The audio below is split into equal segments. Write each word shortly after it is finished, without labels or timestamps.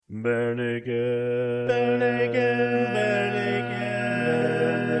Bare naked. Bare naked. Bare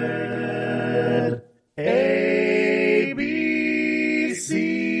naked. ABCs.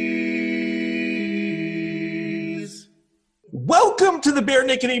 Welcome to the Bare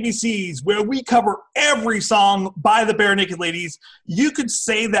Naked ABCs, where we cover every song by the Bare Naked Ladies. You could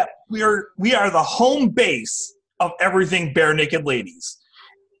say that we are the home base of everything Bare Naked Ladies.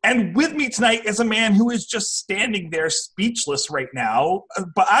 And with me tonight is a man who is just standing there speechless right now.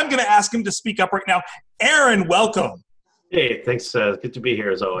 But I'm going to ask him to speak up right now. Aaron, welcome. Hey, thanks. Good to be here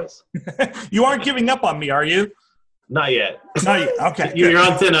as always. You aren't giving up on me, are you? Not yet. Not yet. Okay. You're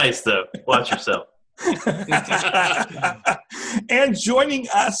on thin ice, though. Watch yourself. And joining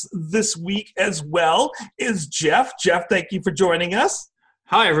us this week as well is Jeff. Jeff, thank you for joining us.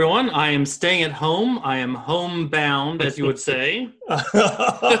 Hi, everyone. I am staying at home. I am homebound, as you would say.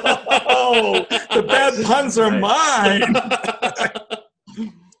 Oh, the bad puns are mine.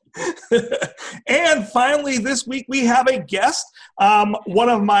 And finally, this week we have a guest, one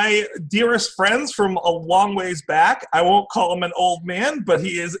of my dearest friends from a long ways back. I won't call him an old man, but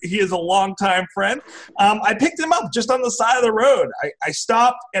he is a longtime friend. I picked him up just on the side of the road. I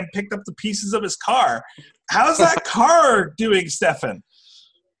stopped and picked up the pieces of his car. How's that car doing, Stefan?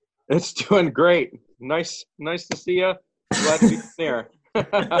 It's doing great. Nice to see you. Glad to be there.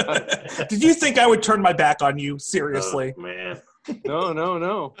 Did you think I would turn my back on you? Seriously? Oh, man. No,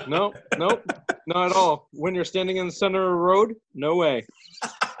 not at all. When you're standing in the center of the road, no way.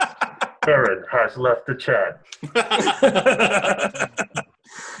 Aaron has left the chat.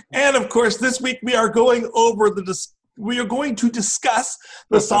 And of course, this week we are going to discuss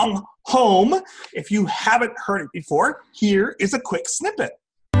the song "Home." If you haven't heard it before, here is a quick snippet.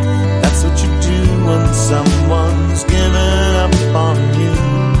 That's what you do when someone's giving up on you.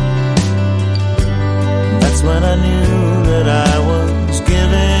 That's when I knew that I was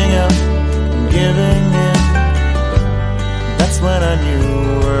giving up, giving in. That's when I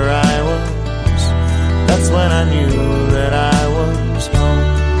knew where I was. That's when I knew that I was home.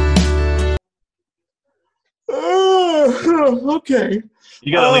 Okay.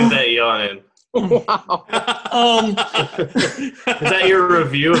 You gotta leave that yawn in. Wow. Is that your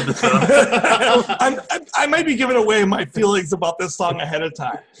review of the song? I might be giving away my feelings about this song ahead of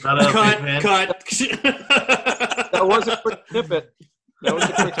time. Not a big fan. Cut. That was a quick snippet. I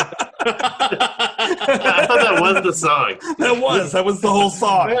thought that was the song. That was the whole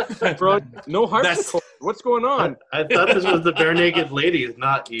song. Bro, no harpsichord. What's going on? I thought this was the Bare Naked Ladies,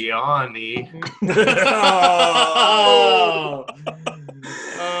 not Yanni.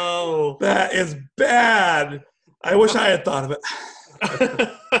 Oh, that is bad. I wish I had thought of it.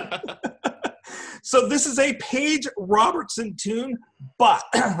 So this is a Paige Robertson tune, but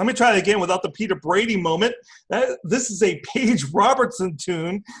let me try it again without the Peter Brady moment. This is a Paige Robertson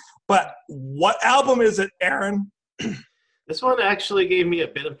tune, but what album is it, Aaron? This one actually gave me a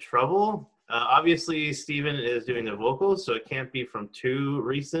bit of trouble. Obviously, Steven is doing the vocals, so it can't be from too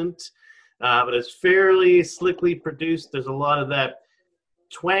recent, but it's fairly slickly produced. There's a lot of that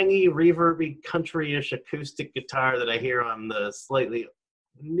twangy, reverby, country-ish acoustic guitar that I hear on the slightly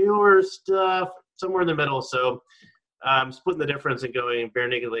newer stuff, somewhere in the middle. So I'm splitting the difference and going Bare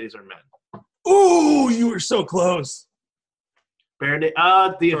Naked Ladies Are Men. Ooh, you were so close.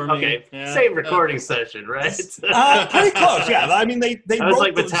 Okay, Yeah. same recording session, right? Pretty close, yeah. I mean, they I was wrote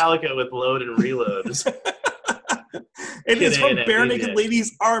like those- Metallica with Load and Reload. It is from Kidding, Bare yeah. Naked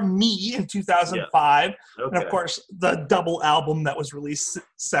Ladies Are Me in 2005. Okay. And of course, the double album that was released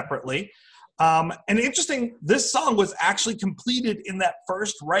separately. And interesting, this song was actually completed in that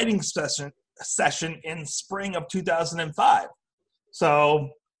first writing session in spring of 2005. So,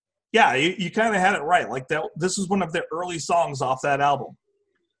 yeah, you kind of had it right. Like that, this was one of their early songs off that album.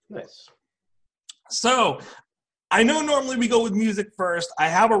 Nice. So, I know normally we go with music first. I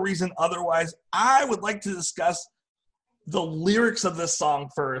have a reason otherwise. I would like to discuss the lyrics of this song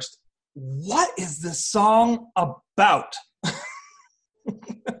first. What is this song about?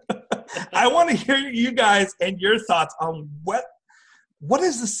 I want to hear you guys and your thoughts on what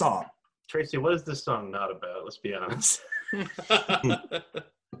is the song? Tracy, what is this song not about? Let's be honest.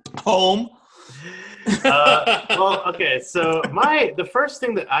 Home. Well, okay. So the first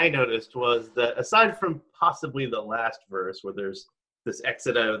thing that I noticed was that aside from possibly the last verse, where there's this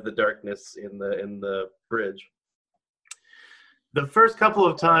exit out of the darkness in the bridge, the first couple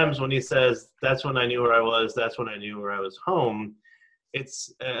of times when he says, "That's when I knew where I was. That's when I knew where I was home,"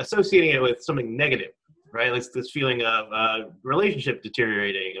 it's associating it with something negative, right? Like this feeling of relationship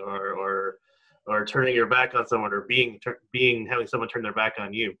deteriorating, or turning your back on someone, or having someone turn their back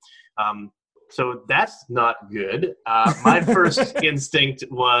on you. So that's not good. My first instinct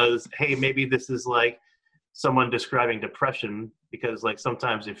was, hey, maybe this is like someone describing depression, because like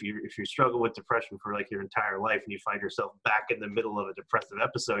sometimes if you struggle with depression for like your entire life and you find yourself back in the middle of a depressive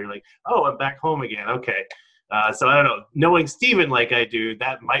episode, you're like, oh, I'm back home again. Okay. So I don't know. Knowing Steven like I do,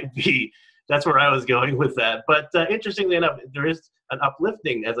 that's where I was going with that. But interestingly enough, there is an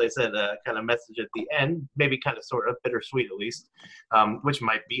uplifting, as I said, kind of message at the end, maybe kind of sort of bittersweet at least, which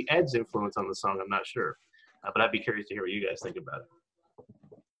might be Ed's influence on the song. I'm not sure. But I'd be curious to hear what you guys think about it.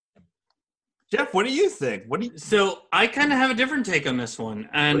 Jeff, what do you think? So I kind of have a different take on this one.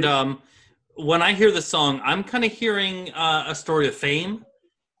 And when I hear the song, I'm kind of hearing a story of fame.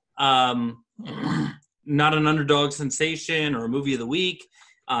 Not an underdog sensation or a movie of the week.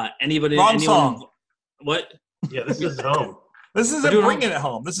 Wrong song. What? Yeah, this is home. This isn't Bringing It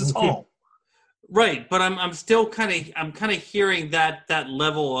Home. This is Home. Right, but I'm still kind of hearing that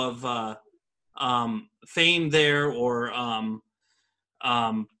level of fame there, or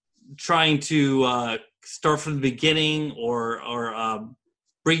trying to start from the beginning, or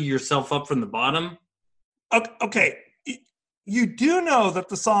bring yourself up from the bottom. Okay. You do know that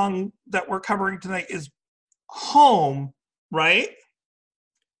the song that we're covering tonight is Home, right?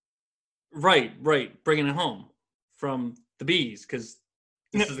 Right. Bringing It Home from the Bees, because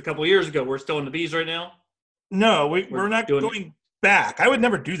this is a couple of years ago. We're still in the Bees right now. No, we're not going back. I would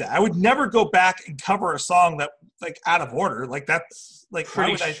never do that. I would never go back and cover a song that like out of order. Like that's like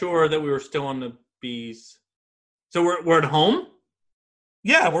pretty sure that we were still on the Bees. So we're at Home.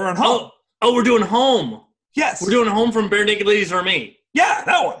 Yeah, we're on Home. Oh, we're doing Home. Yes, we're doing Home from Bare Naked Ladies Army. Yeah,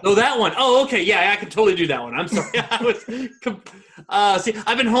 that one. Oh, that one. Oh, okay. Yeah, I can totally do that one. I'm sorry. See,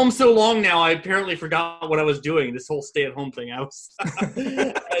 I've been home so long now, I apparently forgot what I was doing. This whole stay-at-home thing,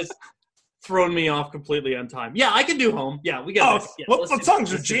 has thrown me off completely on time. Yeah, I can do Home. Yeah, we got this. Yeah, what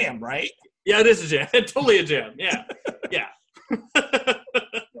songs are jam, right? Yeah, it is a jam. Totally a jam. Yeah, yeah.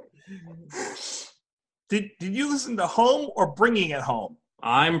 Did you listen to Home or Bringing It Home?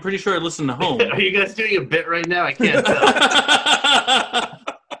 I'm pretty sure I listened to Home. Are you guys doing a bit right now? I can't tell.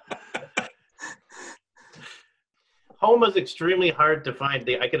 Home is extremely hard to find.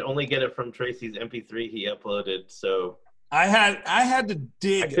 I could only get it from Tracy's MP3 he uploaded. So I had to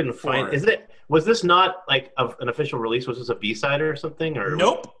dig. I couldn't find it. Was this not like an official release? Was this a B-side or something? Or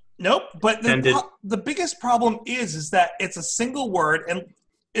Nope. But the biggest problem is that it's a single word,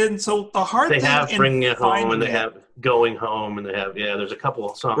 and so the hard thing. They have Bringing It Home, and they have Going Home, and they have there's a couple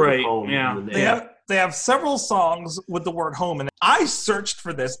of songs with Home. Yeah. They have several songs with the word home. And I searched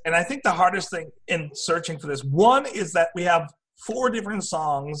for this, and I think the hardest thing in searching for this, one is that we have 4 different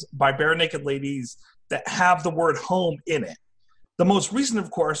songs by Bare Naked Ladies that have the word home in it. The most recent,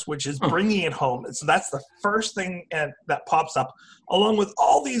 of course, which is Bringing It Home. So that's the first thing that pops up, along with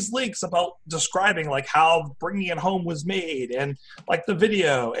all these links about describing like how Bringing It Home was made, and like the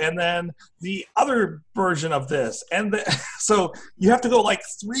video, and then the other version of this. And so you have to go like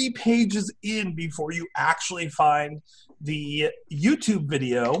 3 pages in before you actually find the YouTube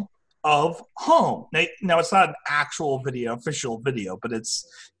video of Home. Now it's not an actual video, official video, but it's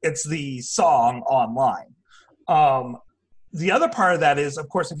the song online. The other part of that is, of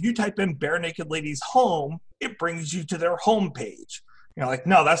course, if you type in Bare Naked Ladies Home, it brings you to their home page. You're like,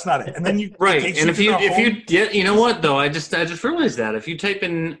 no, that's not it. And then you right. And if you know what though, I just realized that if you type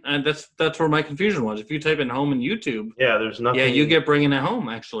in, that's where my confusion was. If you type in Home in YouTube, there's nothing. Yeah, you get Bringing It Home.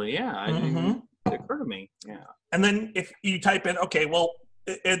 Actually, yeah, it occurred to me. Yeah. And then if you type in,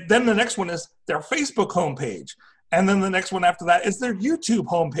 then the next one is their Facebook homepage. And then the next one after that is their YouTube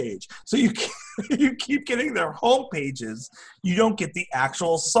homepage. So you keep getting their home pages. You don't get the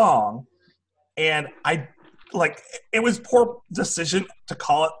actual song. And it was poor decision to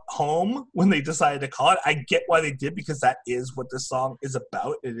call it Home when they decided to call it. I get why they did, because that is what this song is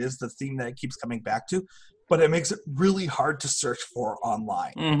about. It is the theme that it keeps coming back to. But it makes it really hard to search for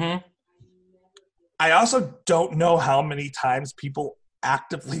online. Mm-hmm. I also don't know how many times people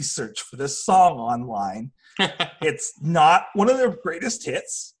actively search for this song online. It's not one of their greatest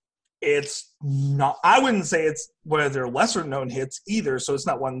hits. It's not, I wouldn't say it's one of their lesser known hits either, so it's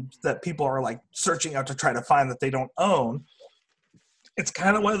not one that people are like searching out to try to find that they don't own. It's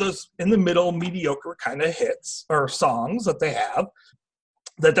kind of one of those in the middle, mediocre kind of hits or songs that they have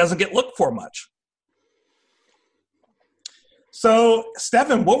that doesn't get looked for much. So,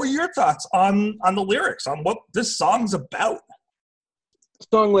 Stefan, what were your thoughts on the lyrics, on what this song's about?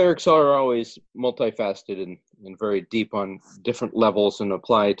 Song lyrics are always multifaceted and very deep on different levels, and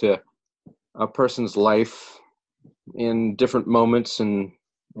apply to a person's life in different moments and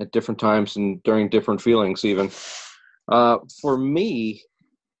at different times and during different feelings even. For me,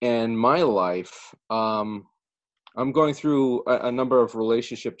 and my life, I'm going through a number of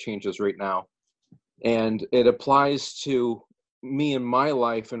relationship changes right now, and it applies to me in my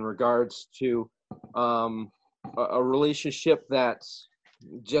life in regards to a relationship that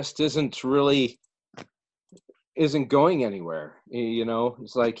just isn't going anywhere. You know,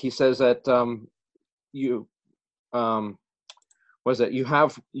 it's like he says that you've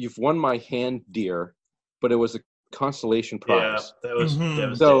won my hand, dear, but it was a consolation prize. Yeah, that was Mhm.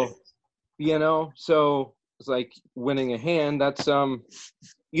 devastating. So, so it's like winning a hand. That's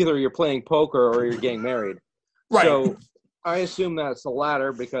either you're playing poker or you're getting married. Right. So I assume that's the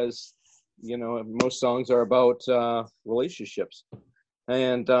latter because, most songs are about relationships.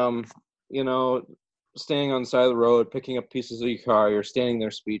 And, standing on the side of the road, picking up pieces of your car, you're standing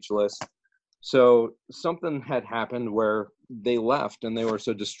there speechless. So something had happened where they left and they were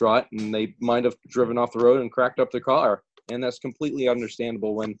so distraught and they might have driven off the road and cracked up the car. And that's completely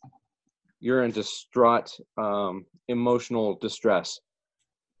understandable when you're in distraught, emotional distress.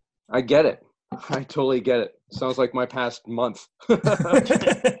 I get it. I totally get it. Sounds like my past month.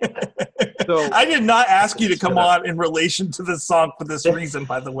 So, I did not ask you to come on in relation to this song for this reason,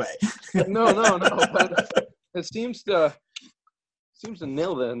 by the way. No. But it seems to hit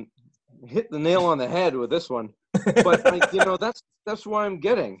the nail on the head with this one. But that's what I'm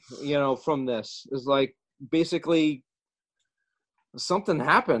getting, from this is like basically something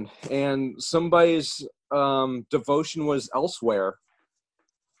happened and somebody's devotion was elsewhere.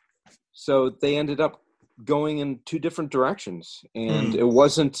 So they ended up going in two different directions, and it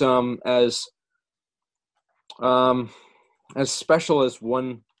wasn't as special as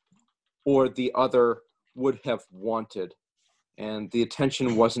one or the other would have wanted, and the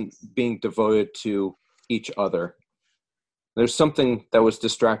attention wasn't being devoted to each other. There's something that was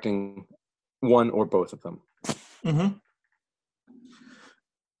distracting one or both of them. Mm-hmm.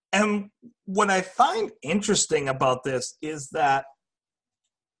 And what I find interesting about this is that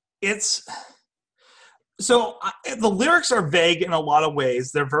the lyrics are vague in a lot of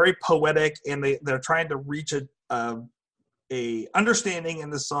ways. They're very poetic, and they're trying to reach a understanding in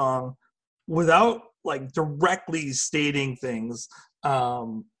the song without like directly stating things.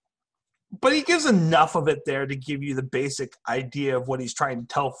 But he gives enough of it there to give you the basic idea of what he's trying to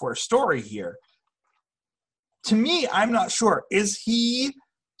tell for a story here. To me, I'm not sure. Is he...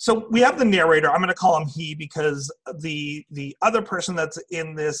 So we have the narrator. I'm going to call him he because the other person that's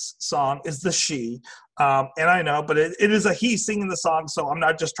in this song is the she. And I know, but it is a he singing the song, so I'm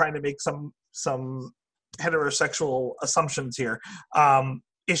not just trying to make some heterosexual assumptions here.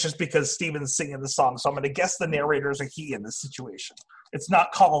 It's just because Steven's singing the song, so I'm going to guess the narrator is a he in this situation. It's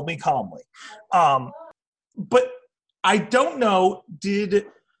not Call Me Calmly. But I don't know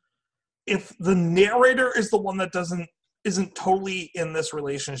if the narrator is the one that isn't totally in this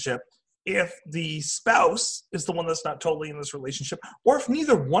relationship, if the spouse is the one that's not totally in this relationship, or if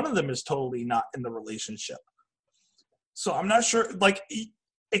neither one of them is totally not in the relationship. So I'm not sure, like,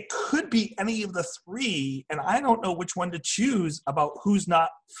 it could be any of the three, and I don't know which one to choose about who's not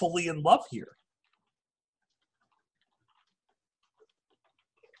fully in love here.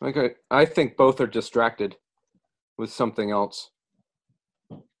 Okay, I think both are distracted with something else,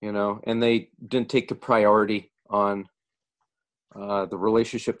 and they didn't take the priority on the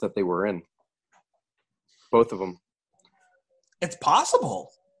relationship that they were in. Both of them. It's possible.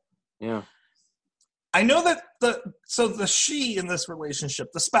 Yeah. I know that the she in this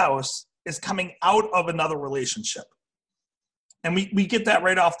relationship, the spouse, is coming out of another relationship. And we get that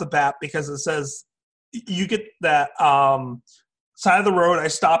right off the bat because it says, you get that side of the road, I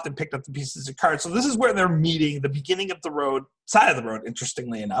stopped and picked up the pieces of cards. So this is where they're meeting, the beginning of the road, side of the road,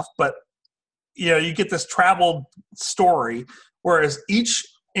 interestingly enough. But, you get this traveled story. Whereas in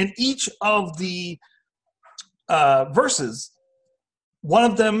each of the verses, one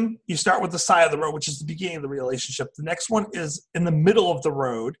of them, you start with the side of the road, which is the beginning of the relationship. The next one is in the middle of the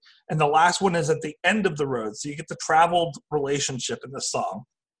road, and the last one is at the end of the road. So you get the traveled relationship in this song.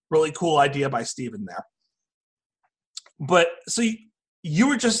 Really cool idea by Steven there. But so you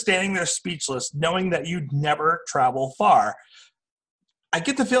were just standing there speechless, knowing that you'd never travel far. I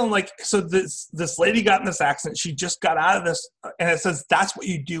get the feeling like, so this lady got in this accident. She just got out of this, and it says that's what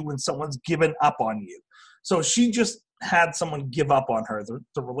you do when someone's given up on you. So she just had someone give up on her.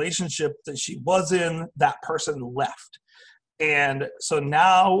 The relationship that she was in, that person left. And so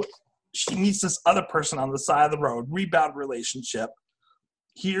now she meets this other person on the side of the road, rebound relationship.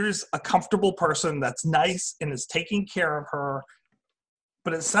 Here's a comfortable person that's nice and is taking care of her.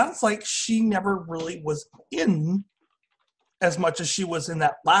 But it sounds like she never really was in as much as she was in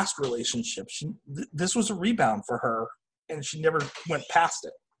that last relationship. This was a rebound for her, and she never went past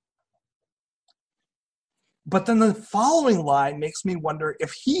it. But then the following line makes me wonder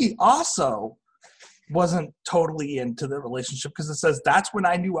if he also wasn't totally into the relationship, because it says, that's when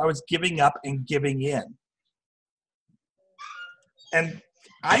I knew I was giving up and giving in. And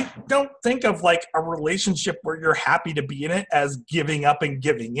I don't think of like a relationship where you're happy to be in it as giving up and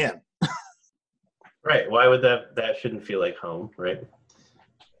giving in. Right. Why would that shouldn't feel like home, right?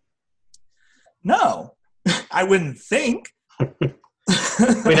 No, I wouldn't think. I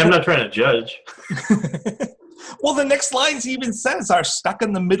mean, I'm not trying to judge. Well, the next lines he even says are stuck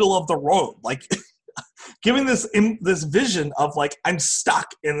in the middle of the road, like giving this vision of like, I'm stuck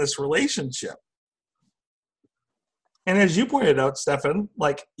in this relationship. And as you pointed out, Stefan,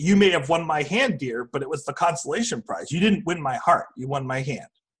 like, you may have won my hand, dear, but it was the consolation prize. You didn't win my heart. You won my hand.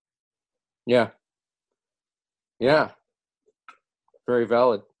 Yeah. Yeah. Very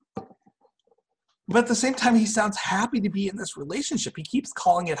valid. But at the same time, he sounds happy to be in this relationship. He keeps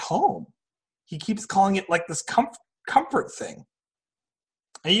calling it home. He keeps calling it like this comfort thing.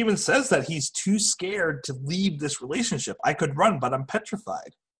 And he even says that he's too scared to leave this relationship. I could run, but I'm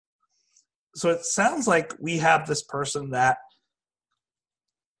petrified. So it sounds like we have this person that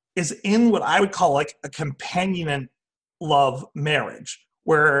is in what I would call like a companion love marriage,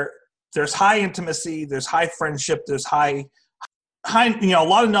 where there's high intimacy, there's high friendship, there's high, a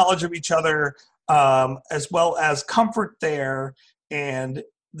lot of knowledge of each other, as well as comfort there, and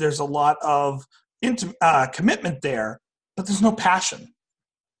there's a lot of commitment there, but there's no passion.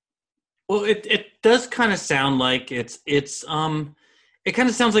 Well, it does kind of sound like it kind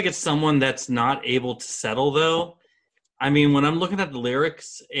of sounds like it's someone that's not able to settle, though. I mean, when I'm looking at the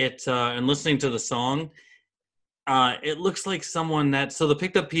lyrics, and listening to the song, it looks like someone so the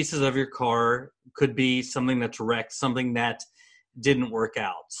picked up pieces of your car could be something that's wrecked, something that didn't work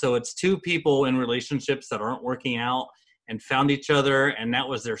out. So it's two people in relationships that aren't working out and found each other, and that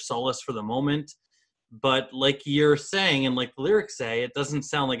was their solace for the moment. But like you're saying, and like the lyrics say, it doesn't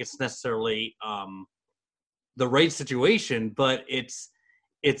sound like it's necessarily the right situation, but it's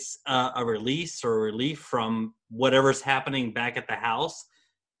a release or a relief from whatever's happening back at the house.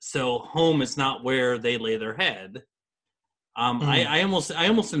 So home is not where they lay their head. I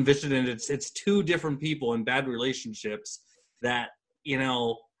almost envision it's two different people in bad relationships that,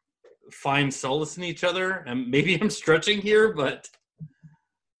 find solace in each other. And maybe I'm stretching here, but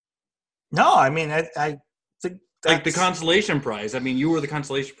no, I mean, I think that's... like the consolation prize. I mean, you were the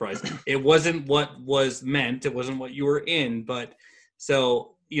consolation prize. It wasn't what was meant. It wasn't what you were in, but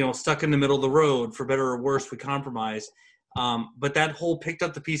so, stuck in the middle of the road, for better or worse, we compromise. But that whole picked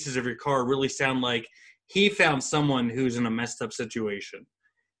up the pieces of your car really sound like he found someone who's in a messed up situation,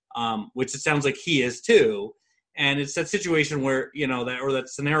 which it sounds like he is too. And it's that situation where, that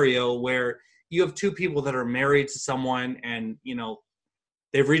scenario where you have two people that are married to someone and,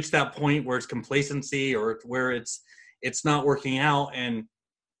 they've reached that point where it's complacency or where it's not working out. And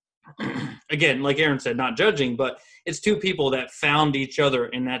again, like Aaron said, not judging, but it's two people that found each other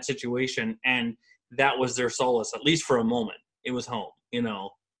in that situation, and that was their solace, at least for a moment. It was home,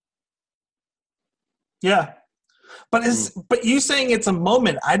 Yeah. But you saying it's a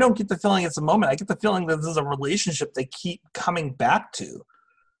moment, I don't get the feeling it's a moment. I get the feeling that this is a relationship they keep coming back to.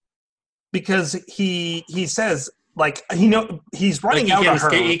 Because he says, like, he's running out of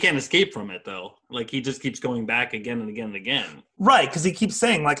her. He can't escape from it, though. Like, he just keeps going back again and again and again. Right, because he keeps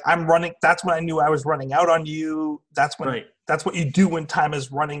saying, like, I'm running. That's when I knew I was running out on you. That's what you do when time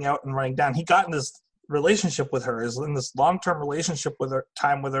is running out and running down. He got in this relationship with her, is in this long-term relationship with her,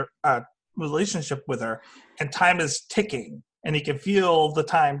 relationship with her, and time is ticking, and he can feel the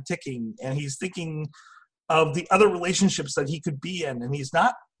time ticking, and he's thinking of the other relationships that he could be in, and he's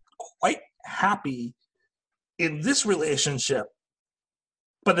not quite happy in this relationship,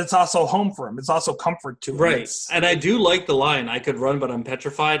 but it's also home for him. It's also comfort to him. Right. And I do like the line, I could run, but I'm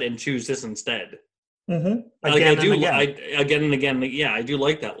petrified, and choose this instead. Mm-hmm. Again and again. Yeah, I do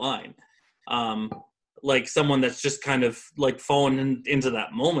like that line. Like someone that's just kind of like fallen into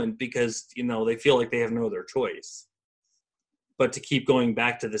that moment because, they feel like they have no other choice but to keep going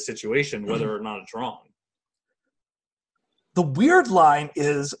back to the situation, whether or not it's wrong. The weird line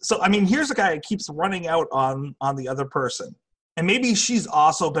is, here's a guy that keeps running out on the other person. And maybe she's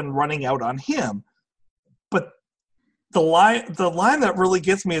also been running out on him. But the line that really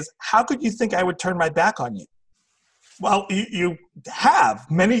gets me is, how could you think I would turn my back on you? Well, you have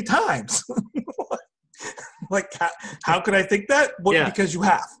many times. Like, how could I think that? Well, yeah. Because you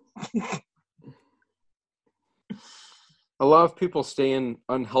have. A lot of people stay in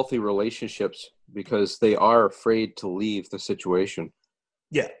unhealthy relationships because they are afraid to leave the situation.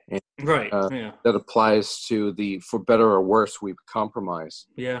 Yeah. Right. Uh, yeah. that applies to the for better or worse we compromise.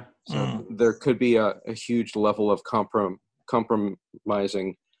 Yeah. So there could be a huge level of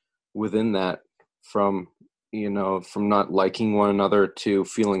compromising within that, from not liking one another to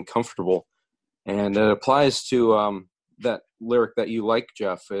feeling comfortable. And it applies to that lyric that you like,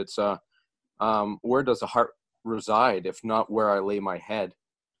 Jeff. It's where does the heart reside if not where I lay my head?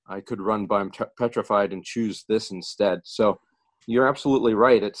 I could run, but I'm petrified and choose this instead. So you're absolutely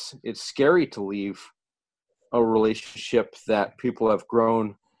right. It's scary to leave a relationship that people have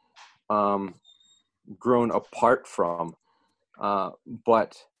grown apart from.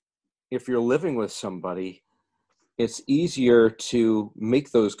 But if you're living with somebody, it's easier to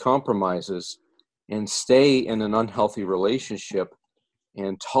make those compromises and stay in an unhealthy relationship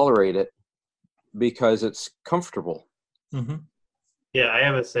and tolerate it because it's comfortable. Mm-hmm. Yeah, I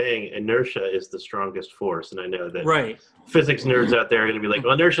have a saying, inertia is the strongest force. And I know that Right. physics nerds out there are going to be like,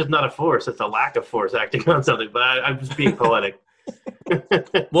 well, inertia is not a force. It's a lack of force acting on something. But I'm just being poetic.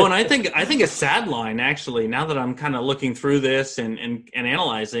 Well, and I think a sad line, actually, now that I'm kind of looking through this and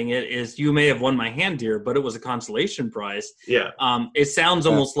analyzing it, is you may have won my hand, dear, but it was a consolation prize. Yeah. It sounds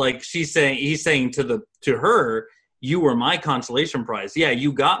almost like he's saying to her, you were my consolation prize. Yeah,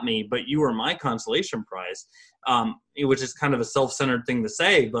 you got me, but you were my consolation prize. Which is kind of a self-centered thing to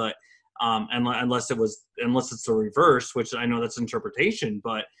say, but unless it's the reverse, which I know that's interpretation,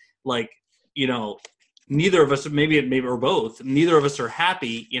 but neither of us, maybe or both, neither of us are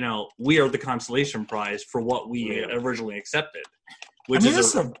happy. We are the consolation prize for what we originally accepted, which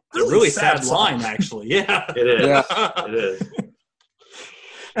is a really sad line, actually. Yeah, it is. Yeah. It is.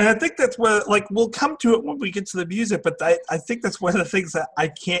 And I think that's where, we'll come to it when we get to the music, but I think that's one of the things that I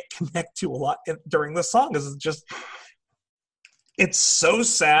can't connect to a lot during the song is it's so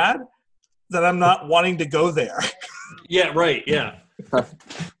sad that I'm not wanting to go there. Yeah, right, yeah.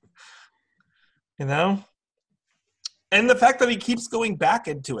 And the fact that he keeps going back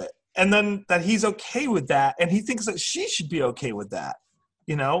into it, and then that he's okay with that, and he thinks that she should be okay with that.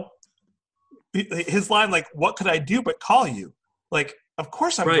 His line, what could I do but call you? Of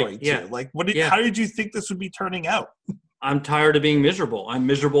course I'm going to. Yeah. How did you think this would be turning out? I'm tired of being miserable. I'm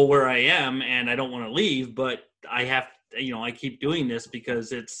miserable where I am, and I don't want to leave, but I have, I keep doing this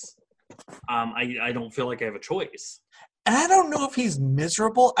because it's, I don't feel like I have a choice. And I don't know if he's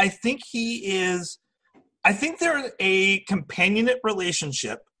miserable. I think they're a companionate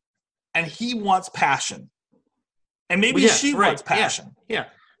relationship, and he wants passion. And maybe she wants passion. Yeah.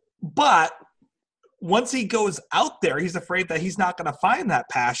 But once he goes out there, he's afraid that he's not going to find that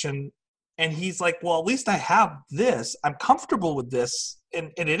passion. And he's like, well, at least I have this. I'm comfortable with this.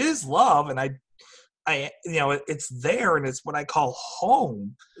 And it is love. And it's there, and it's what I call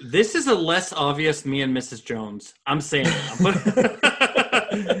home. This is a less obvious me and Mrs. Jones. I'm saying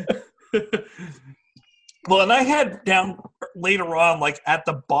that. Well, and I had down later on, at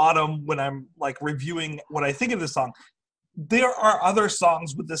the bottom when I'm reviewing what I think of this song, there are other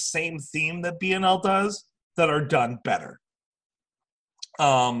songs with the same theme that BNL does that are done better.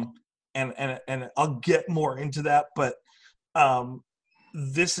 And I'll get more into that, but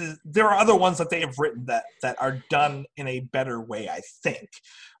there are other ones that they have written that are done in a better way, I think,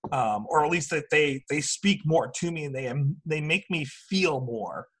 or at least that they speak more to me, and they make me feel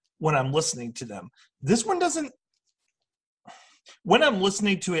more when I'm listening to them. This one doesn't. When I'm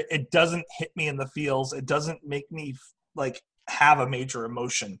listening to it, it doesn't hit me in the feels. It doesn't make me have a major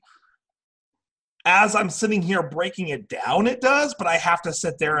emotion. As I'm sitting here breaking it down, it does, but I have to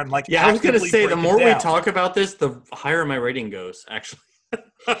sit there and Yeah, I was going to say, the more we talk about this, the higher my rating goes, actually.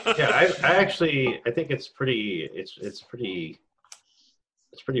 Yeah, I think it's pretty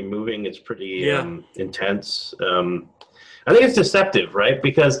moving. It's pretty intense. I think it's deceptive, right?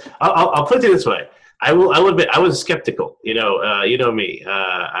 Because I'll put it this way. I will admit I was skeptical. You know me.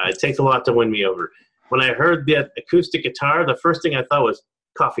 It takes a lot to win me over. When I heard that acoustic guitar, the first thing I thought was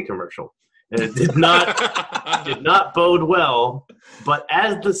coffee commercial, and it did not bode well. But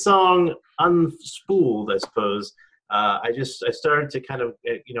as the song unspooled, I suppose, I started to kind of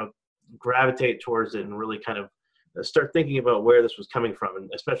gravitate towards it and really kind of start thinking about where this was coming from,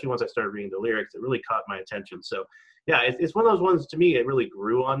 and especially once I started reading the lyrics, it really caught my attention. So yeah, it's one of those ones, to me, it really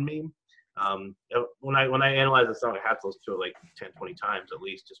grew on me. When I analyze the song, I have to listen to it like 10, 20 times at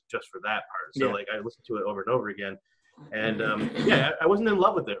least, just for that part. So I listened to it over and over again, and I wasn't in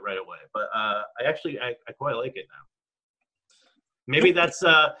love with it right away, but I quite like it now. Maybe that's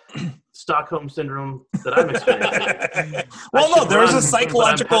Stockholm syndrome that I'm experiencing. Well, no, there's a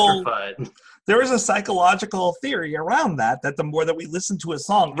psychological there is a psychological theory around that the more that we listen to a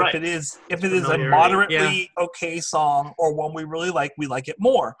song, Right. if it is a Familiarity. moderately okay song or one we really like, we like it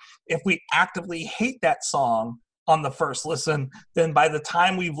more. If we actively hate that song on the first listen, then by the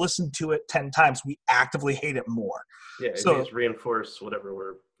time we've listened to it 10 times, we actively hate it more. Yeah, it So- just reinforce whatever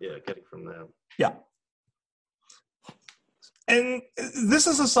we're getting from them. Yeah. And this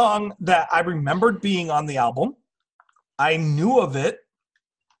is a song that I remembered being on the album. I knew of it,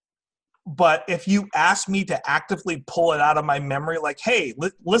 but if you asked me to actively pull it out of my memory, like, hey,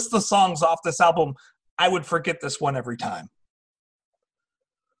 list the songs off this album, I would forget this one every time.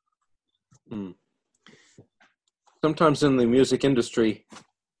 Sometimes in the music industry,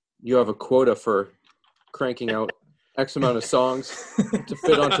 you have a quota for cranking out X amount of songs to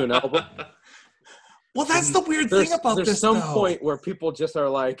fit onto an album. Well, that's the weird thing about There's this, some though. point where people just are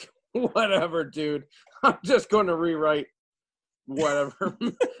like, whatever, dude. I'm just going to rewrite whatever.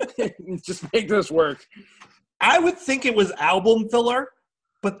 Just make this work. I would think it was album filler,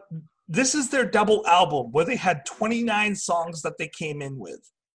 but this is their double album where they had 29 songs that they came in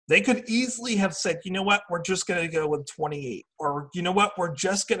with. They could easily have said, you know what, we're just going to go with 28. Or, you know what, we're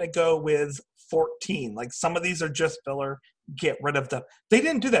just going to go with 14. Like, some of these are just filler. Get rid of them. They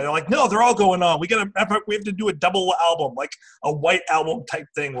didn't do that. They're like, no, they're all going on. We have to do a double album, like a white album type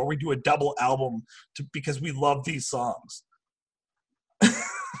thing where we do a double album because we love these songs.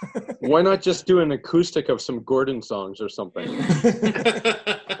 Why not just do an acoustic of some Gordon songs or something?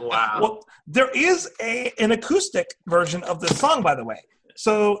 Wow. Well, there is an acoustic version of this song, by the way.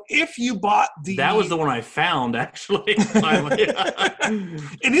 So if you bought That was the one I found, actually. Finally.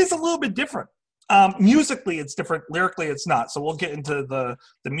 it is a little bit different. Musically, it's different. Lyrically, it's not. So we'll get into the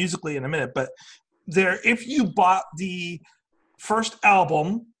musically in a minute. But if you bought the first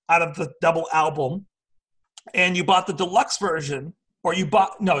album out of the double album, and you bought the deluxe version,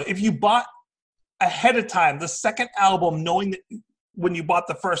 if you bought ahead of time the second album, knowing that when you bought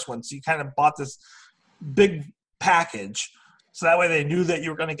the first one, so you kind of bought this big package, so that way they knew that you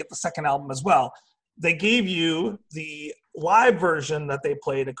were going to get the second album as well. They gave you the live version that they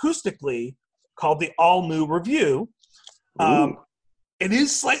played acoustically, called the All New Review. It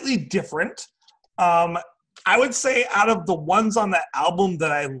is slightly different. I would say out of the ones on that album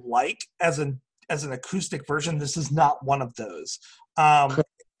that I like as an acoustic version, this is not one of those.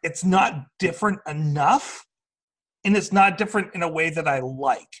 It's not different enough, and it's not different in a way that I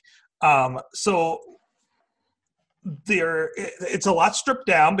like. So it's a lot stripped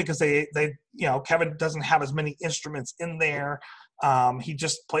down because they Kevin doesn't have as many instruments in there. He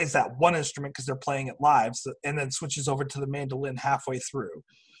just plays that one instrument because they're playing it live, and then switches over to the mandolin halfway through,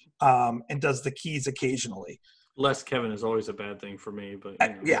 and does the keys occasionally. Less Kevin is always a bad thing for me, but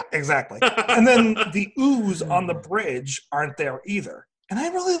Yeah, exactly. And then the oohs on the bridge aren't there either. And I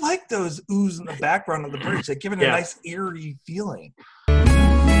really like those oohs in the background of the bridge. They give it a nice eerie feeling.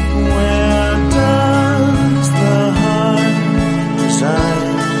 Where does the heart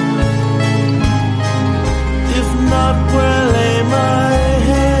reside? If not, where lay my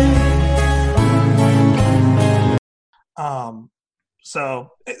head? So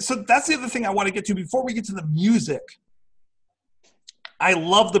that's the other thing I want to get to before we get to the music. I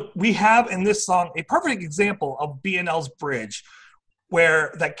love we have in this song a perfect example of BNL's bridge,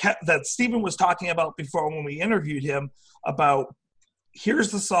 where that Stephen was talking about before when we interviewed him about. Here's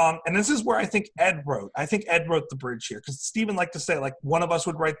the song, and this is where I think Ed wrote. I think Ed wrote the bridge here because Stephen liked to say, like, one of us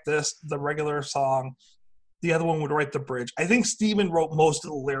would write the regular song, the other one would write the bridge. I think Stephen wrote most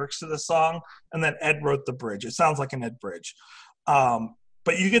of the lyrics to the song, and then Ed wrote the bridge. It sounds like an Ed bridge.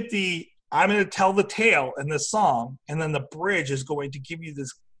 But you get I'm going to tell the tale in this song, and then the bridge is going to give you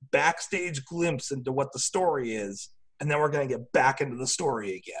this backstage glimpse into what the story is, and then we're going to get back into the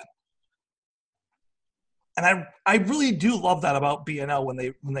story again. And I really do love that about BNL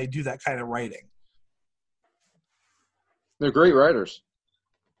when they do that kind of writing. They're great writers.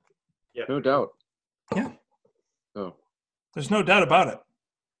 Yeah. No doubt. Yeah. Oh. There's no doubt about it.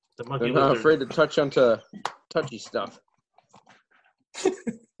 The monkey They're not lizard. afraid to touch onto touchy stuff.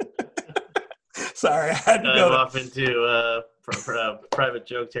 Sorry, I had to Dive go. off into private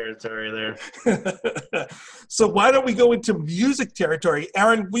joke territory there. So why don't we go into music territory?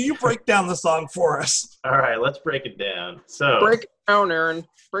 Aaron, will you break down the song for us? All right, let's break it down. So Break it down, Aaron.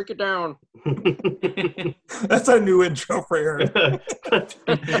 Break it down. That's our new intro for Aaron.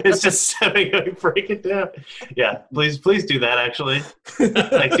 it's just break it down. Yeah, please do that. Actually,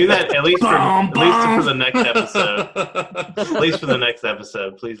 like do that at least for the next episode. At least for the next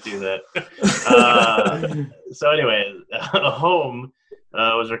episode, please do that. So anyway, Home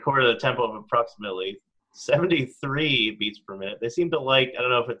was recorded at a tempo of approximately 73 beats per minute. They seem to like, I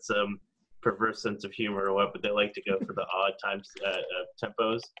don't know if it's perverse sense of humor or what, but they like to go for the odd times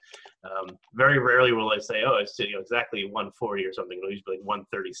tempos. Very rarely will I say, oh, it's exactly 140 or something. It'll usually be like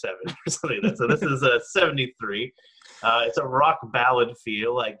 137 or something like that. So this is a 73. It's a rock ballad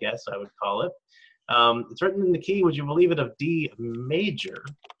feel, I guess I would call it. It's written in the key, would you believe it, of D major,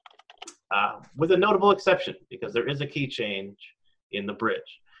 with a notable exception, because there is a key change in the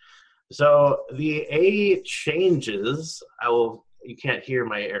bridge. So the A changes. You can't hear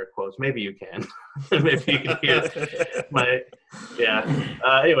my air quotes. Maybe you can. Maybe you can hear my, yeah.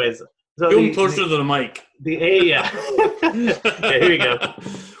 Anyways. So Go closer to the mic. The A, yeah. Yeah, here we go.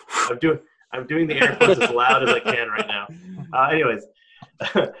 I'm doing the air quotes as loud as I can right now. Anyways,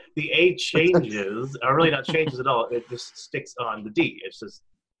 the A changes, are really not changes at all. It just sticks on the D. It's just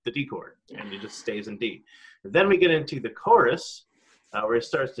the D chord, and it just stays in D. And then we get into the chorus, where it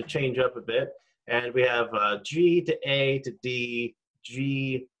starts to change up a bit, and we have G to A to D,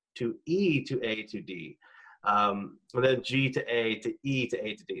 G to E to A to D, and then G to A to E to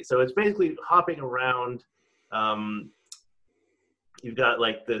A to D. So it's basically hopping around. You've got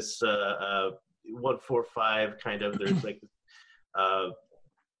like this 1-4-5 kind of. There's like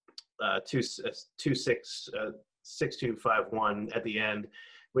 6-2-5-1 at the end,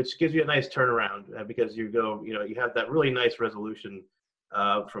 which gives you a nice turnaround because you have that really nice resolution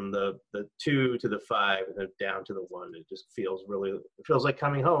from the 2 to the 5 and then down to the 1. It just feels like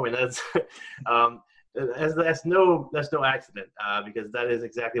coming home, and that's no accident, because that is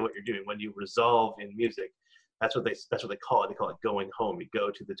exactly what you're doing when you resolve in music. That's what they call it. They call it going home. You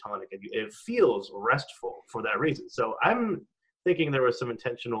go to the tonic, and it feels restful for that reason. So I'm thinking there was some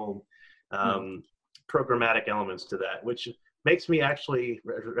intentional programmatic elements to that, which makes me actually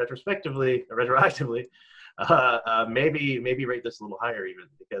retroactively maybe rate this a little higher even,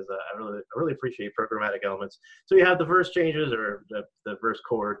 because I really appreciate programmatic elements. So you have the verse changes, or the verse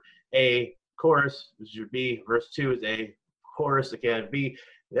chord, A chorus, which is your B, verse 2 is A, chorus again, B.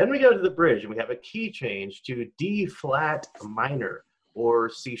 Then we go to the bridge, and we have a key change to D flat minor, or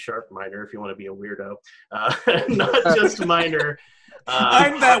C sharp minor if you want to be a weirdo. Not just minor.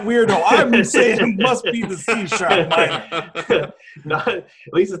 I'm that weirdo. I'm saying it must be the C sharp minor. At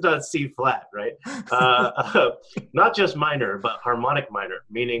least it's not C flat, right? Not just minor, but harmonic minor,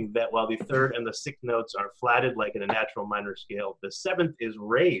 meaning that while the third and the sixth notes are flatted like in a natural minor scale, the seventh is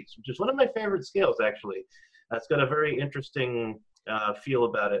raised, which is one of my favorite scales, actually. It's got a very interesting feel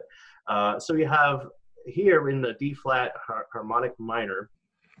about it. So you have here in the D flat harmonic minor,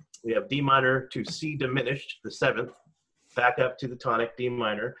 we have D minor to C diminished, the seventh, back up to the tonic D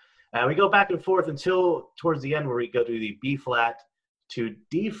minor. And we go back and forth until towards the end, where we go to the B flat to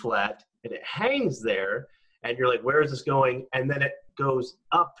D flat, and it hangs there, and you're like, where is this going? And then it goes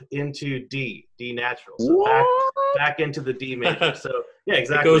up into D natural. So back into the D major. So yeah,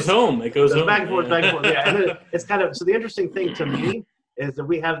 exactly. It goes home. It goes home. Back and forth. Yeah. And then it's kind of, so the interesting thing to me is that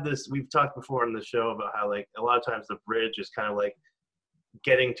we have this, we've talked before on the show about how like a lot of times the bridge is kind of like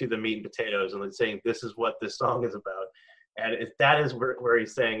getting to the meat and potatoes and like saying, this is what this song is about. And if that is where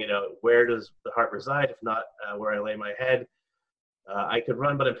he's saying, where does the heart reside? If not where I lay my head, I could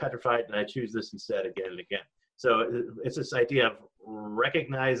run, but I'm petrified, and I choose this instead again and again. So it's this idea of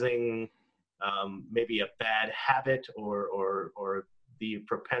recognizing maybe a bad habit or the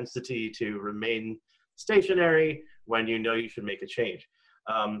propensity to remain stationary when you know you should make a change.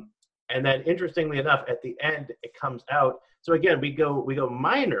 And then interestingly enough, at the end, it comes out. So again, we go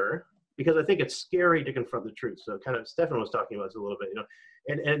minor, because I think it's scary to confront the truth. So kind of Stefan was talking about this a little bit,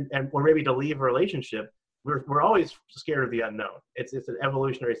 and or maybe to leave a relationship. We're always scared of the unknown. It's an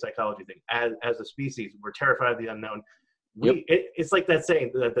evolutionary psychology thing. As a species, we're terrified of the unknown. It's like that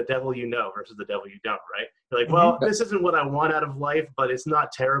saying, the devil you know versus the devil you don't, right? You're like, well, this isn't what I want out of life, but it's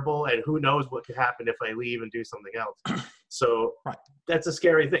not terrible, and who knows what could happen if I leave and do something else. So that's a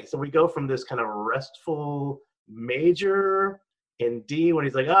scary thing. So we go from this kind of restful major in D, when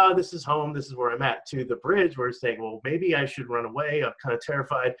he's like, oh, this is home, this is where I'm at, to the bridge where he's saying, well, maybe I should run away. I'm kind of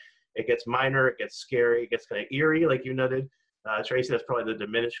terrified. It gets minor, it gets scary, it gets kind of eerie, like you noted. Tracy, that's probably the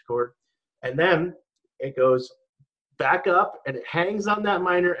diminished chord. And then it goes back up, and it hangs on that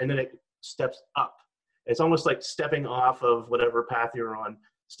minor, and then it steps up. It's almost like stepping off of whatever path you're on,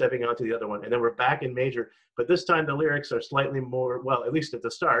 stepping onto the other one. And then we're back in major. But this time the lyrics are slightly more, well, at least at the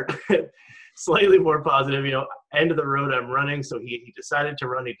start, slightly more positive. End of the road, I'm running. So he decided to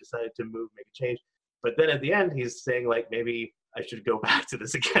run. He decided to move, make a change. But then at the end, he's saying, like, maybe I should go back to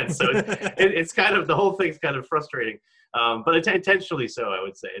this again. So it's kind of, the whole thing's kind of frustrating. But it's intentionally so, I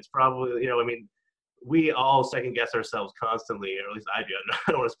would say. It's probably, we all second guess ourselves constantly, or at least I do.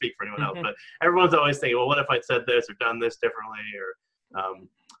 I don't want to speak for anyone else, but everyone's always thinking, well, what if I'd said this or done this differently? Or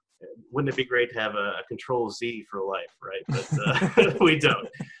wouldn't it be great to have a Control Z for life, right? But we don't.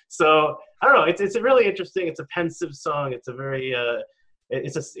 So I don't know. It's a really interesting. It's a pensive song. It's a very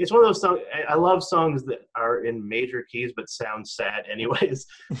it's one of those songs. I love songs that are in major keys but sound sad anyways.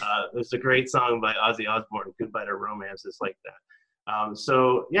 There's a great song by Ozzy Osbourne, "Goodbye to Romance," is like that.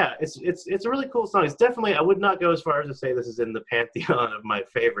 So yeah, it's a really cool song. It's definitely, I would not go as far as to say this is in the pantheon of my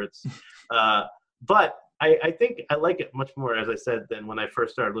favorites, but I think I like it much more, as I said, than when I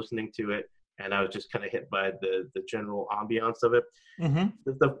first started listening to it, and I was just kind of hit by the general ambiance of it.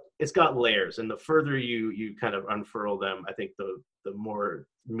 Mm-hmm. It's got layers, and the further you kind of unfurl them, I think the more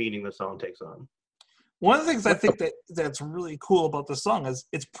meaning the song takes on. One of the things I think that's really cool about the song is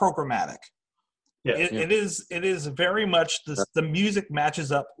it's programmatic. Yeah, it is very much the music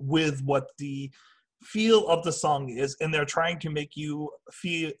matches up with what the feel of the song is, and they're trying to make you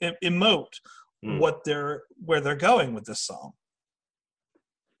feel emote where they're going with this song.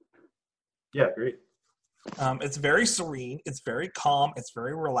 Yeah, great. It's very serene. It's very calm. It's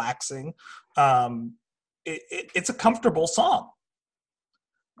very relaxing. It's a comfortable song,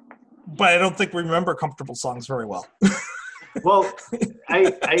 but I don't think we remember comfortable songs very well. Well, I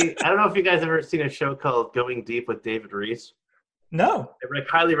don't know if you guys have ever seen a show called Going Deep with David Reese. No. I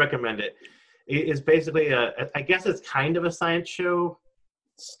highly recommend it. It's basically I guess it's kind of a science show,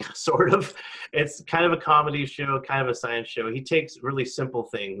 sort of. It's kind of a comedy show, kind of a science show. He takes really simple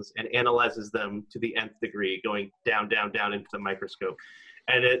things and analyzes them to the nth degree, going down into the microscope.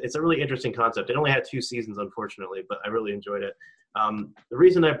 And it's a really interesting concept. It only had 2 seasons, unfortunately, but I really enjoyed it. The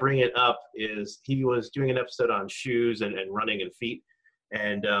reason I bring it up is he was doing an episode on shoes and running and feet.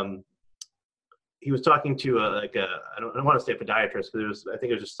 And he was talking to I don't want to say a podiatrist, because I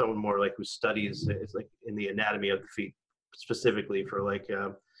think it was just someone more like who studies, it's like in the anatomy of the feet specifically for like,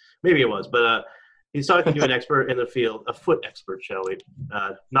 maybe it was, but he's talking to an expert in the field, a foot expert, shall we?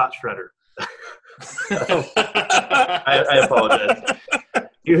 Not Shredder. I apologize.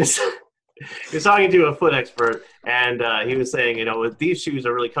 He was talking to a foot expert, and he was saying, these shoes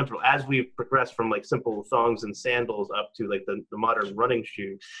are really comfortable. As we progress from like simple thongs and sandals up to like the modern running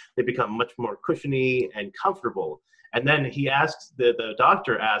shoe, they become much more cushiony and comfortable. And then he asks, the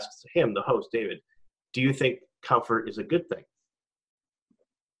doctor asks him, the host, David, do you think comfort is a good thing?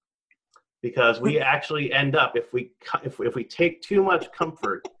 Because we actually end up, if we take too much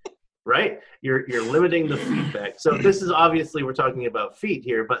comfort, right, you're limiting the feedback. So this is obviously, we're talking about feet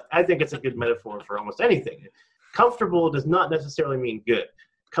here, but I think it's a good metaphor for almost anything. Comfortable does not necessarily mean good.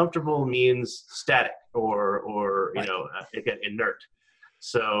 Comfortable means static or again, inert.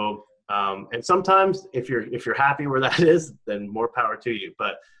 So and sometimes if you're happy where that is, then more power to you.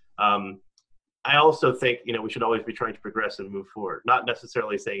 But I also think, we should always be trying to progress and move forward. Not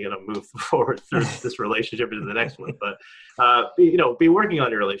necessarily saying, move forward through this relationship into the next one, but, be working on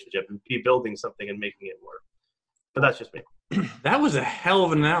your relationship and be building something and making it work. But that's just me. That was a hell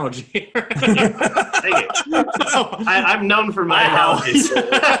of an analogy. Thank you. I'm known for my analogies.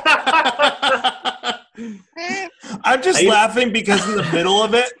 I'm just laughing because in the middle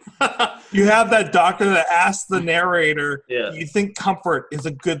of it, you have that doctor that asks the narrator, do you think comfort is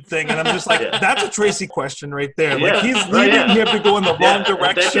a good thing? And I'm just like, that's a Tracy question right there. Yeah. Like, he's leading him to go in the wrong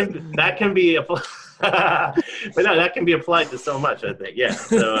direction. That can be but no, that can be applied to so much, I think. Yeah.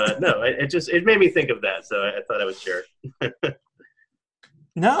 So no, it made me think of that. So I thought I would share it.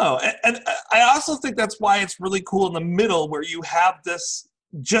 No, and I also think that's why it's really cool in the middle where you have this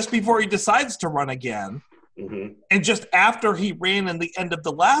just before he decides to run again. Mm-hmm. And just after he ran in the end of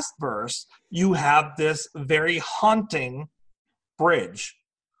the last verse, you have this very haunting bridge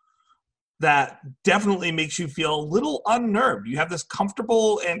that definitely makes you feel a little unnerved. You have this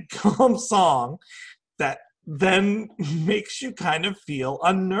comfortable and calm song that then makes you kind of feel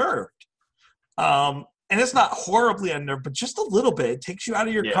unnerved. And it's not horribly unnerved, but just a little bit. It takes you out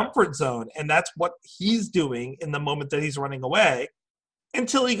of your comfort zone. And that's what he's doing in the moment that he's running away,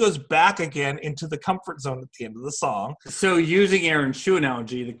 until he goes back again into the comfort zone at the end of the song. So using Aaron's shoe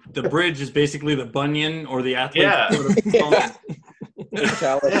analogy, the bridge is basically the bunion or the athlete. Yeah.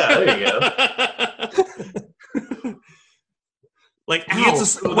 There you go. Like,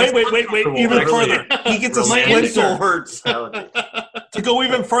 wait, even further. He gets a My splinter. insole hurts. To go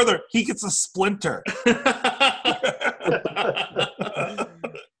even further, he gets a splinter.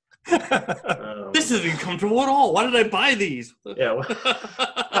 This isn't comfortable at all. Why did I buy these? Yeah.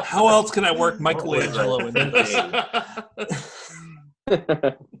 How else can I work Michelangelo into this?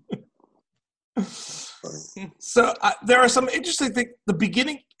 So there are some interesting things. The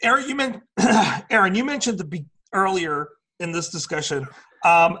beginning, Aaron, you mentioned earlier in this discussion.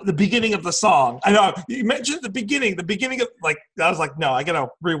 The beginning of the song. I know you mentioned the beginning of like, I was like, no, I gotta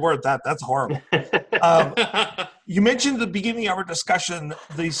reword that. That's horrible. You mentioned the beginning of our discussion,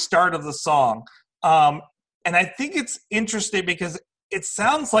 the start of the song. And I think it's interesting because it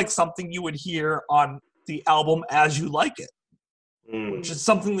sounds like something you would hear on the album As You Like It, which is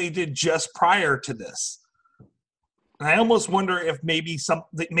something they did just prior to this. And I almost wonder if maybe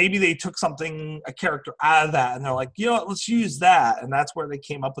they took a character out of that, and they're like, you know what, let's use that, and that's where they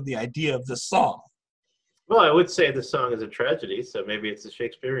came up with the idea of this song. Well, I would say the song is a tragedy, so maybe it's a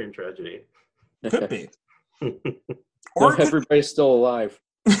Shakespearean tragedy. Could be. Or if everybody's still alive.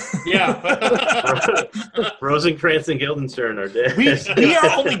 Yeah. Rosencrantz and Guildenstern are dead. We are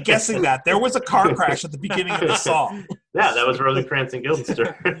only guessing that. There was a car crash at the beginning of the song. Yeah, that was Rosencrantz and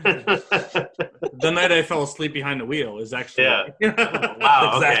Guildenstern. The night I fell asleep behind the wheel is actually. Yeah.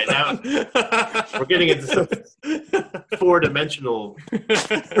 Wow. Okay. Exactly. Now we're getting into some 4-dimensional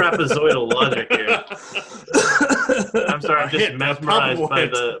trapezoidal logic here. I'm sorry. I'm just mesmerized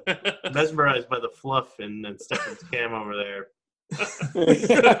by the fluff in Stefan's cam over there. Yeah,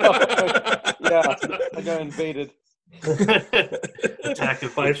 I got invaded. Attack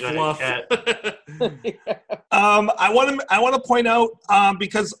of By the giant fluff. cat. I want to point out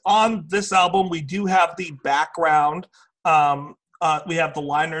because on this album we do have the background. We have the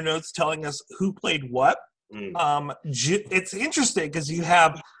liner notes telling us who played what. It's interesting because you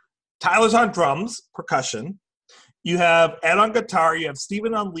have Tyler's on drums, percussion. You have Ed on guitar. You have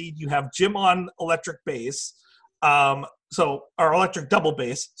Steven on lead. You have Jim on electric bass. Or electric double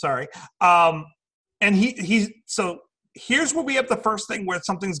bass. Sorry. And so here's where we have the first thing where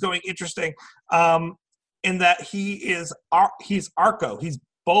something's going interesting. In that he's Arco. He's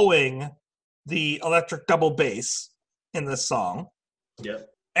bowing the electric double bass in this song. Yep.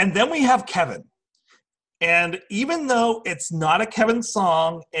 And then we have Kevin. And even though it's not a Kevin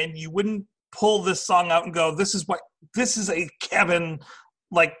song and you wouldn't pull this song out and go, this is a Kevin,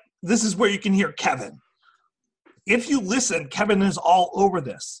 like this is where you can hear Kevin. If you listen, Kevin is all over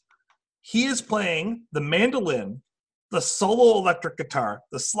this. He is playing the mandolin, the solo electric guitar,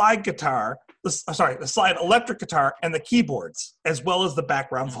 the slide guitar, the slide electric guitar, and the keyboards, as well as the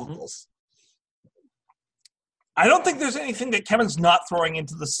background vocals. I don't think there's anything that Kevin's not throwing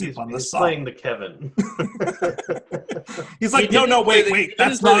into the soup on this song. He's playing the Kevin. He's like, no, wait,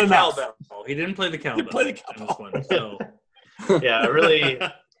 that's not enough. Cowbell. He didn't play the cowbell. He didn't play the cowbell. In this one, so. Yeah, really,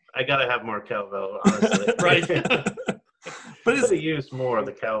 I gotta have more cowbell, honestly. Right. But It's use more of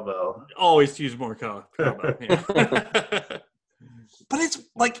the cowbell. Always use more cowbell. Yeah. But it's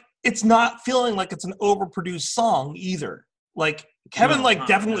like it's not feeling like it's an overproduced song either. Like Kevin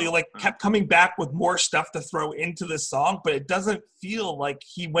definitely kept coming back with more stuff to throw into this song, but it doesn't feel like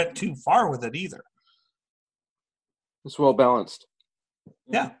he went too far with it either. It's well balanced.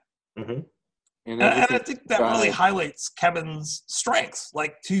 Yeah. Mm-hmm. And I think that really highlights Kevin's strengths,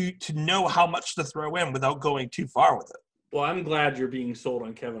 like to know how much to throw in without going too far with it. Well, I'm glad you're being sold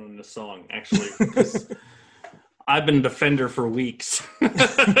on Kevin on this song, actually, because I've been a defender for weeks.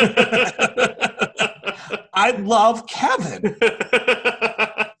 I love Kevin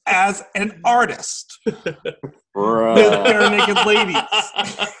as an artist with Bare Naked Ladies.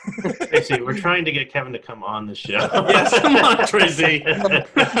 Tracy, we're trying to get Kevin to come on the show. Yes, come on, Tracy.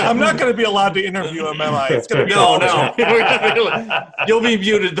 I'm not going to be allowed to interview him, am I? It's going to be no. You'll be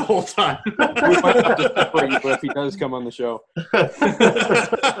muted the whole time. We might have to separate you, but if he does come on the show.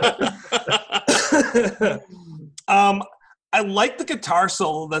 I like the guitar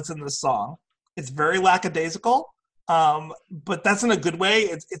solo that's in this song. It's very lackadaisical, but that's in a good way.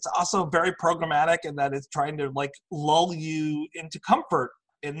 It's also very programmatic in that it's trying to like lull you into comfort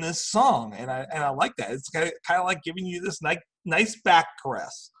in this song, and I like that. It's kind of like giving you this nice back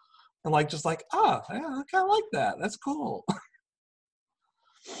caress, and like just like yeah, I kind of like that. That's cool.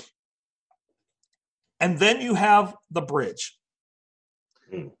 And then you have the bridge,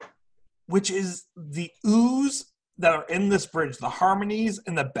 which is the ooze that are in this bridge, the harmonies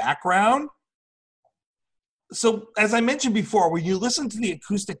in the background. So as I mentioned before, when you listen to the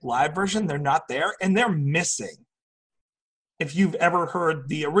acoustic live version, they're not there and they're missing. If you've ever heard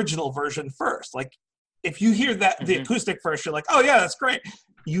the original version first, like if you hear that the acoustic first, you're like, oh yeah, that's great.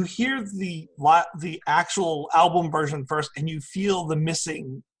 You hear the actual album version first and you feel the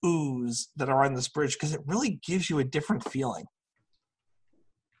missing ooze that are on this bridge because it really gives you a different feeling.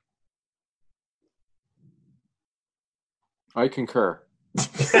 I concur.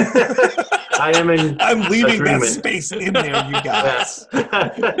 I am in. I'm leaving agreement. that space in there, you guys.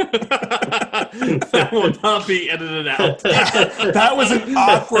 That will not be edited out. That was an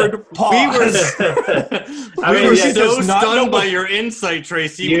awkward pause. We were, I mean, we were yeah, so does not know stunned by what- your insight,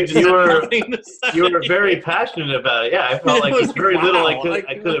 Tracy. You- we just you had were- nothing to say. You were very passionate about it. Yeah, I felt like It was there's very like, little wow,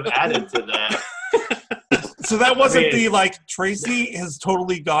 I could have added to that. So that wasn't I mean- the like Tracy has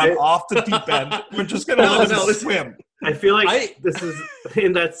totally gone I- off the deep end. We're just gonna No, let no, him this- swim. I feel like I- this is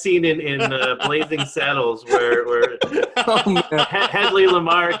in that scene in Blazing Saddles where Oh, man. Hedley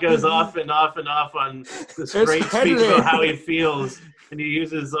Lamar goes off and off and off on this There's great speech Hedley. about how he feels, and he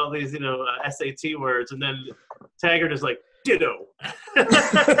uses all these SAT words, and then Taggart is like ditto.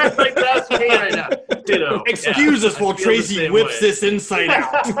 Like that's me right now. Ditto. Excuse Yeah, us I while feel the Tracy same whips way. this inside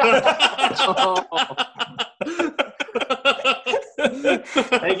out.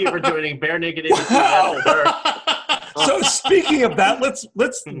 Thank you for joining Bare Naked Wow. ABC. So speaking of that, let's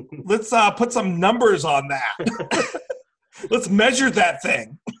put some numbers on that. Let's measure that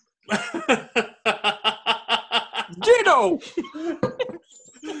thing. Ditto.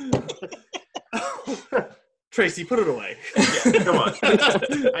 Tracy, put it away. Yeah, come on.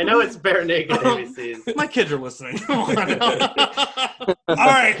 I know it's Bare Naked ABCs. My kids are listening. Come on. All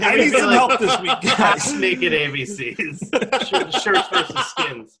right, I need some Like- help this week, guys. Naked ABCs. Shirts versus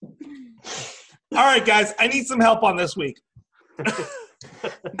skins. All right, guys, I need some help on this week.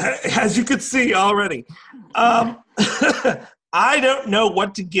 As you could see already. I don't know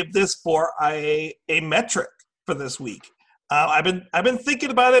what to give this for a metric for this week. I've been thinking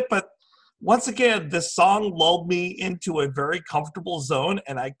about it, but once again, this song lulled me into a very comfortable zone,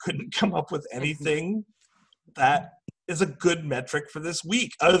 and I couldn't come up with anything that is a good metric for this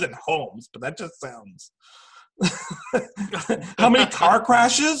week, other than homes. But that just sounds. How many car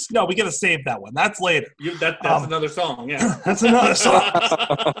crashes? No, we got to save that one. That's later. That's another song, yeah. That's another song.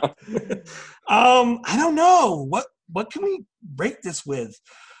 I don't know what can we rate this with.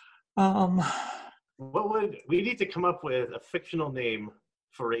 We need to come up with a fictional name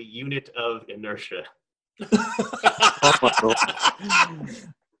for a unit of inertia?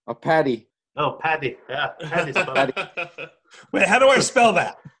 A patty. Oh, Paddy. Yeah, Paddy's fun. Paddy. Wait, how do I spell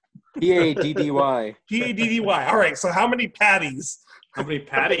that? Paddy. P-A-D-D-Y. All right, so how many patties? How many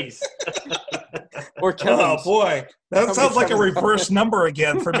patties? Or Oh, Kevin's. boy. That How sounds many like a Kevin's? reverse number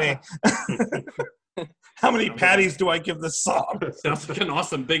again for me. How many patties do I give this song? Sounds like an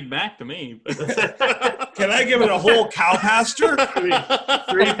awesome Big Mac to me. Can I give it a whole cow pasture? 3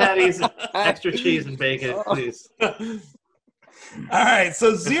 patties, extra cheese and bacon, please. All right,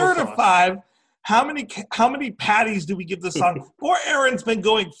 so 0 to sauce. 5. How many patties do we give this song? Poor Aaron's been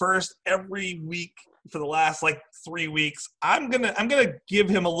going first every week for the last 3 weeks. I'm gonna give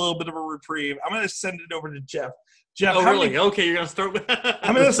him a little bit of a reprieve. I'm gonna send it over to Jeff. Jeff, Oh, how really? many- Okay, you're going to start with...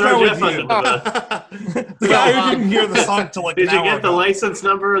 I'm gonna Throw start with Jeff under you. the bus. The guy who didn't hear the song till Did an you hour get the ago. license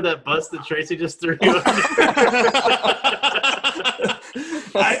number of that bus that Tracy just threw you under?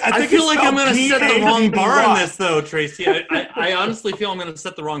 I I think feel it's like I'm spelled going to set the wrong bar on P-A-D-D-Y. this, though, Tracy. I honestly feel I'm going to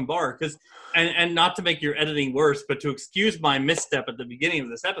set the wrong bar because, and not to make your editing worse, but to excuse my misstep at the beginning of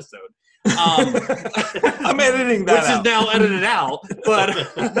this episode, I'm editing that which out. is now edited out, but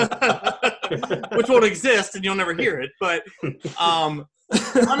which won't exist and you'll never hear it. But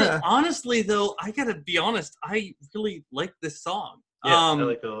honestly, though, I got to be honest. I really like this song. Yeah, I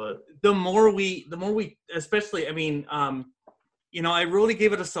like it a lot. The more we, especially, I mean, I really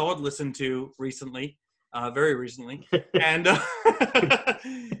gave it a solid listen to recently, very recently, and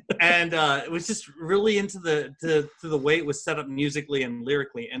it was just really into the way it was set up musically and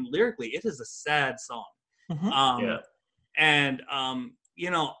lyrically. And lyrically, it is a sad song. Mhm. Yeah. And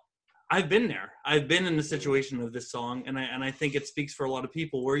I've been there. I've been in the situation of this song, and I think it speaks for a lot of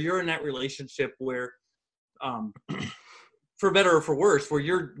people where you're in that relationship where, for better or for worse, where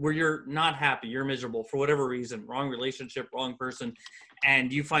you're not happy, you're miserable for whatever reason, wrong relationship, wrong person,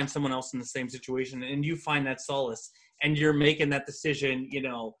 and you find someone else in the same situation, and you find that solace, and you're making that decision.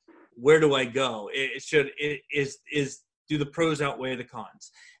 Where do I go? Do the pros outweigh the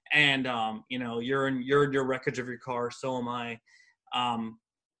cons? And you're in your wreckage of your car, so am I.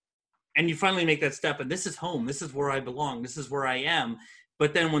 And you finally make that step, and this is home. This is where I belong. This is where I am.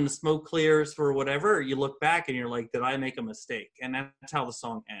 But then when the smoke clears for whatever, you look back and you're like, did I make a mistake? And that's how the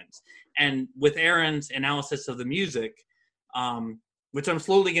song ends. And with Aaron's analysis of the music, which I'm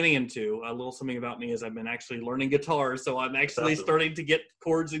slowly getting into, a little something about me is I've been actually learning guitar. So I'm actually Awesome. starting to get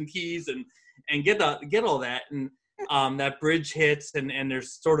chords and keys and get all that. And that bridge hits and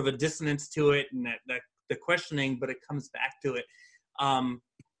there's sort of a dissonance to it and that the questioning, but it comes back to it.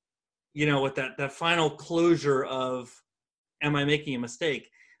 With that final closure of, am I making a mistake?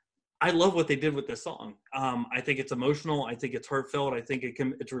 I love what they did with this song. I think it's emotional. I think it's heartfelt. I think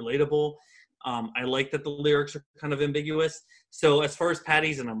it's relatable. I like that the lyrics are kind of ambiguous. So as far as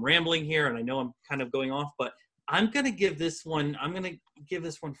Patties, and I'm rambling here, and I know I'm kind of going off, but I'm going to give this one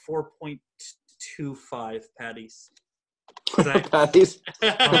 4.25 Patties. Patties.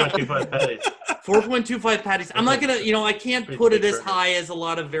 4.25 Patties. 4.25 Patties. I'm not going to, I can't put it as high as a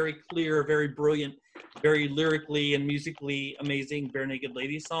lot of very clear, very brilliant, very lyrically and musically amazing Bare Naked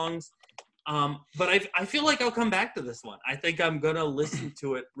Ladies songs. But I feel like I'll come back to this one. I think I'm going to listen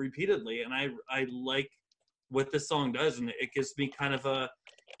to it repeatedly, and I like what this song does, and it gives me kind of a,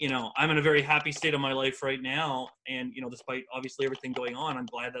 I'm in a very happy state of my life right now, and, despite obviously everything going on, I'm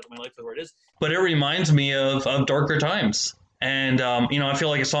glad that my life is where it is. But it reminds me of darker times, and, I feel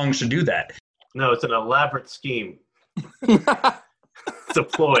like a song should do that. No, it's an elaborate scheme. It's a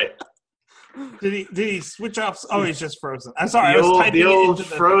ploy. Did he switch off? Oh, he's just frozen. I'm sorry. The old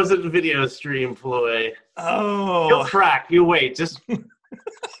frozen video stream ploy. Oh. He'll crack. You wait. Just.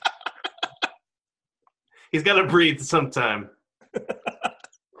 He's got to breathe sometime.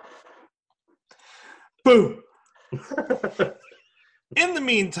 Boo. In the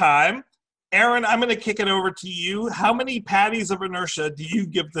meantime, Aaron, I'm going to kick it over to you. How many patties of inertia do you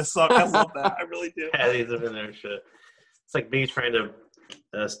give this song? I love that. I really do. Patties of inertia. It's like me trying to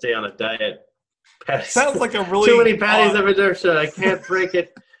stay on a diet. Patties. Sounds like a really too many patties of inertia. I can't break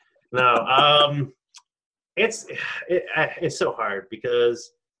it. No, it's so hard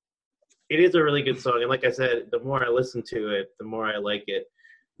because it is a really good song, and like I said, the more I listen to it, the more I like it.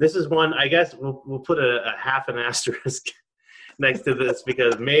 This is one. I guess we'll put a half an asterisk next to this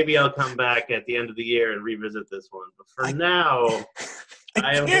because maybe I'll come back at the end of the year and revisit this one. But for now,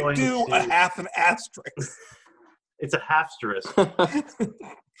 I am can't going do to a half an asterisk. It's a half-asterisk.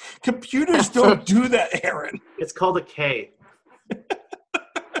 Computers don't do that, Aaron. It's called a K.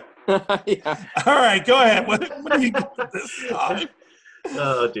 Yeah. All right, go ahead. What do you get this song?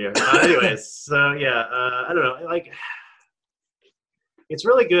 Oh dear. Anyways, so yeah, I don't know. Like, it's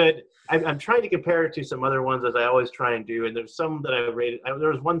really good. I'm trying to compare it to some other ones, as I always try and do. And there's some that I rated.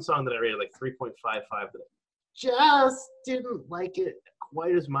 There was one song that I rated like 3.55 that I just didn't like it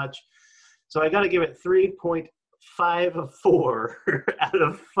quite as much. So I got to give it 3.54 out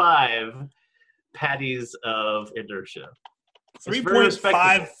of 5 patties of inertia.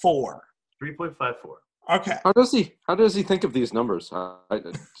 3.54. 3.54. Okay. How does he think of these numbers?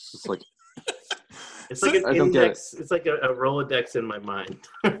 It's just like it's like an I don't index. It's like a Rolodex in my mind.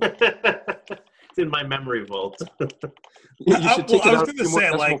 It's in my memory vault. you should take it I was out going to a few more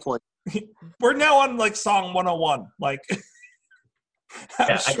say, decimal like, points. we're now on like song 101. Like,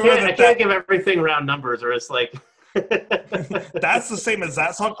 I can't give everything round numbers, or it's like that's the same as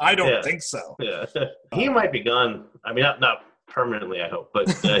that song. I don't think so. Yeah, he might be gone. I mean, not permanently, I hope, but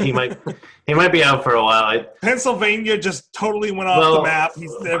he might be out for a while. Pennsylvania just totally went off the map.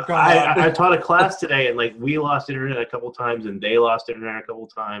 They're gone. I taught a class today, and like we lost internet a couple times, and they lost internet a couple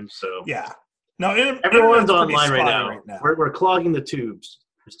times. So yeah, no, everyone's online right now. We're clogging the tubes.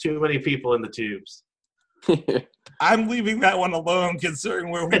 There's too many people in the tubes. I'm leaving that one alone, considering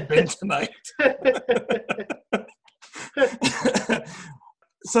where we've been tonight.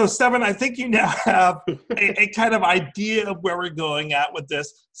 So, Stefan, I think you now have a kind of idea of where we're going at with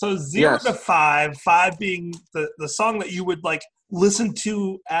this. So 0 to 5, 5 being the song that you would like listen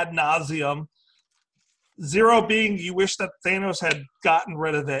to ad nauseum. 0 being you wish that Thanos had gotten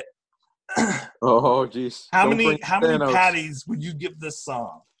rid of it. Oh, geez. How many patties would you give this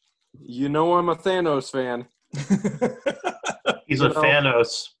song? You know I'm a Thanos fan. He's a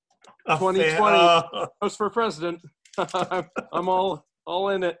Thanos. 2020 Thanos for president. I'm all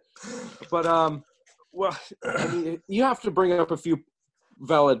in it. But well, I mean, you have to bring up a few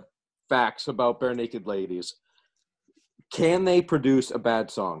valid facts about Bare Naked Ladies. Can they produce a bad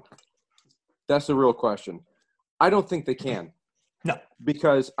song? That's the real question. I don't think they can. No,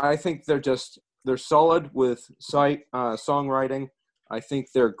 because I think they're solid with songwriting. I think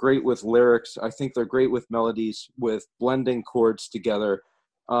they're great with lyrics. I think they're great with melodies, with blending chords together,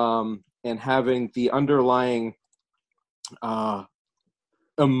 and having the underlying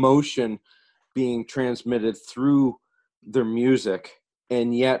emotion being transmitted through their music,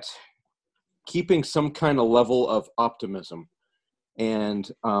 and yet keeping some kind of level of optimism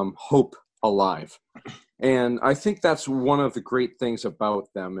and hope alive. And I think that's one of the great things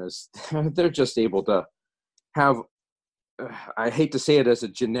about them is they're just able to have, I hate to say it as a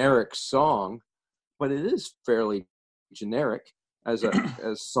generic song, but it is fairly generic as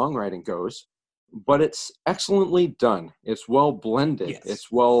songwriting goes, but it's excellently done. It's well blended. Yes.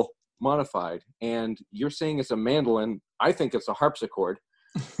 It's well modified. And you're saying it's a mandolin. I think it's a harpsichord.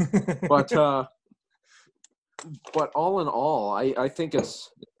 But all in all, I think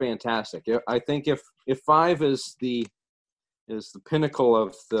it's fantastic. I think if 5 is the pinnacle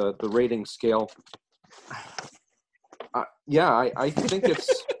of the rating scale, I think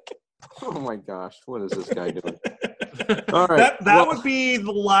it's. Oh my gosh, what is this guy doing? All right, that would be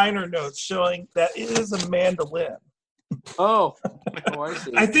the liner notes showing that it is a mandolin. Oh, I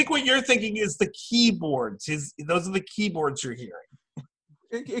see. I think what you're thinking is the keyboards. Those are the keyboards you're hearing.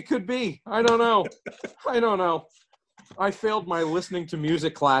 It could be. I don't know. I failed my listening to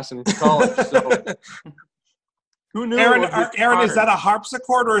music class in college, so who knew? Aaron, is that a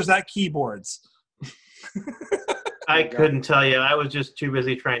harpsichord or is that keyboards? I couldn't tell you. I was just too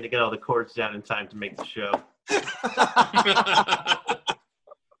busy trying to get all the chords down in time to make the show.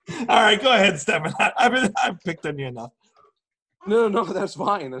 All right, go ahead, Stefan. I've picked on you enough. No, that's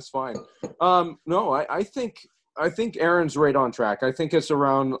fine. No, I think Aaron's right on track. I think it's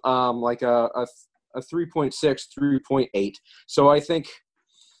around like a 3.6, 3.8. So I think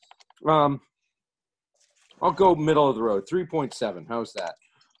I'll go middle of the road, 3.7. How's that?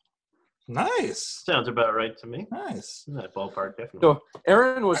 Nice. Sounds about right to me. Nice. In that ballpark, definitely. So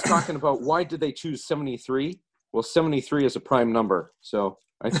Aaron was talking about why did they choose 73? Well, 73 is a prime number, so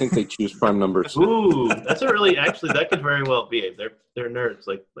I think they choose prime numbers. Ooh, that's actually that could very well be. They're nerds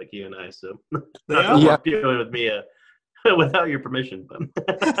like you and I. So They not are. Yeah. dealing with me without your permission. But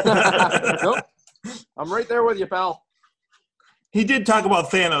Nope. I'm right there with you, pal. He did talk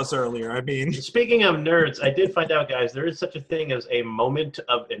about Thanos earlier. I mean, speaking of nerds, I did find out, guys, there is such a thing as a moment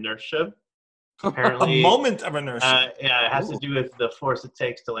of inertia. a Apparently, moment of inertia. yeah, it has to do with the force it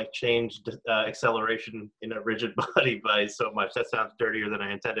takes to like change acceleration in a rigid body by so much. That sounds dirtier than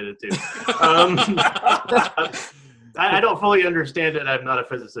I intended it to. I don't fully understand it. I'm not a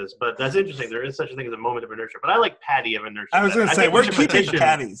physicist, but that's interesting. There is such a thing as a moment of inertia. But I like patty of inertia. I was going to say, think we're we should keeping petition-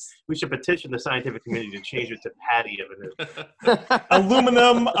 patties. We should petition the scientific community to change it to patty of inertia.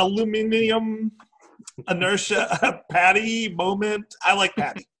 Aluminium, inertia, patty, moment. I like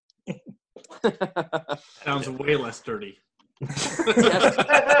patty. Sounds way less dirty.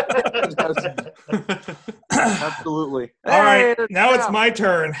 Absolutely. All right, Hey, now it's yeah. my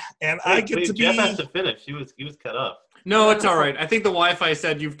turn, and I get to be. Jeff has to finish. He was cut off. No, it's all right. I think the Wi-Fi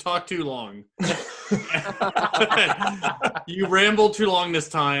said you've talked too long. You rambled too long this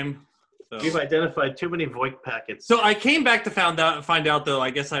time. We've identified too many VoIP packets. So I came back to find out though. I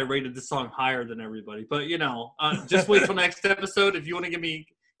guess I rated the song higher than everybody. But just wait till next episode. If you want to hear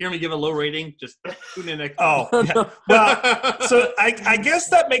me give a low rating, just tune in next. Oh, yeah. Well, so I guess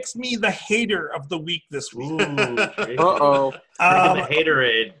that makes me the hater of the week this week. Ooh, Tracy. Uh-oh. Drinking the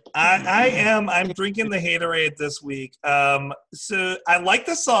haterade. I'm drinking the haterade this week. So I like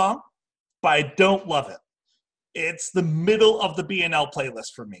the song, but I don't love it. It's the middle of the BNL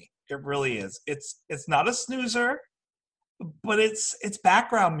playlist for me. It really is. It's not a snoozer, but it's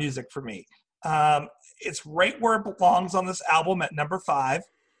background music for me. It's right where it belongs on this album at number 5.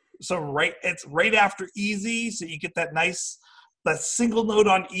 So it's right after Easy, so you get that single note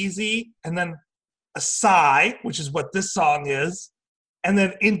on Easy, and then a sigh, which is what this song is, and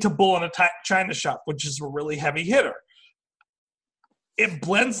then into Bull in a China Shop, which is a really heavy hitter. It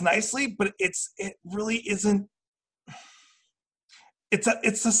blends nicely, but it really isn't. It's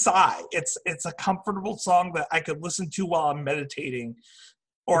a sigh. It's a comfortable song that I could listen to while I'm meditating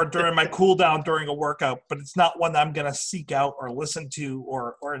or during my cool down during a workout, but it's not one that I'm going to seek out or listen to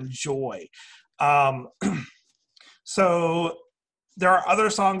or enjoy. So there are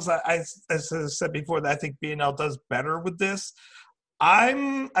other songs that as I said before, that I think BNL does better with this.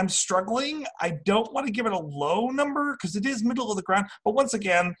 I'm struggling. I don't want to give it a low number because it is middle of the ground. But once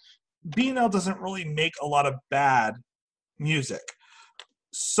again, BNL doesn't really make a lot of bad music.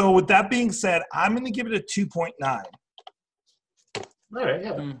 So with that being said, I'm going to give it a 2.9. All right,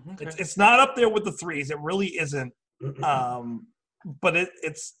 yeah. Okay. It's not up there with the 3s. It really isn't. But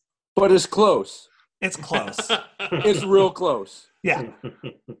it's But it's close. it's close. It's real close. Yeah.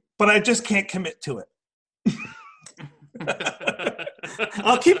 But I just can't commit to it.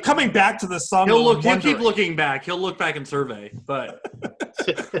 I'll keep coming back to this song. He'll and keep wondering. looking back. He'll look back and survey, but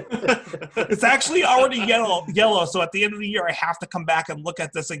It's actually already yellow. So at the end of the year, I have to come back and look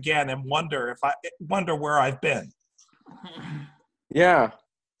at this again and wonder where I've been. Yeah.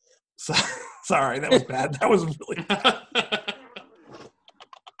 So, sorry, that was bad. That was really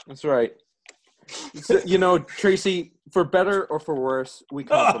That's right. So, Tracy, for better or for worse, we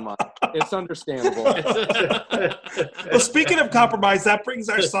compromise. It's understandable. well. Speaking of compromise, that brings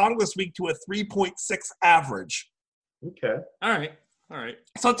our song this week to a 3.6 average. Okay. all right.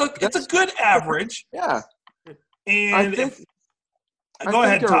 So it's a good average. Yeah. And I think Go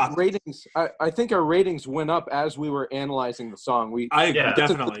ahead, talk. I think our ratings went up as we were analyzing the song.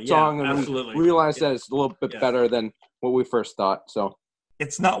 Definitely. The song and absolutely. we realized that it's a little bit better than what we first thought. So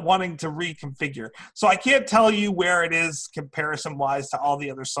it's not wanting to reconfigure. So I can't tell you where it is comparison-wise to all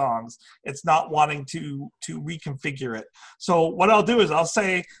the other songs. It's not wanting to reconfigure it. So what I'll do is I'll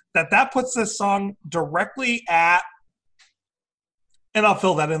say that puts this song directly at, and I'll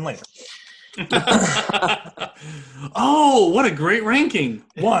fill that in later. Oh, what a great ranking.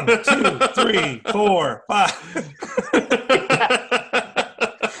 1, 2, 3, 4, 5.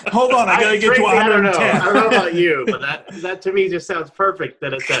 Hold on, I gotta get to 110. I don't know about you, but that to me just sounds perfect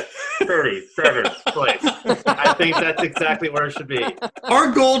that it's at 37th place. I think that's exactly where it should be.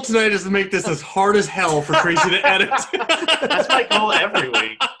 Our goal tonight is to make this as hard as hell for Tracy to edit. That's my goal every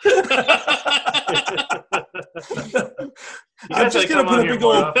week. I'm just gonna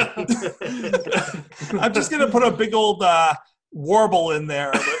put a big old warble in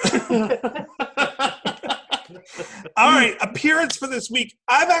there. All right, appearance for this week.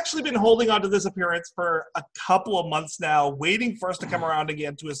 I've actually been holding on to this appearance for a couple of months now, waiting for us to come around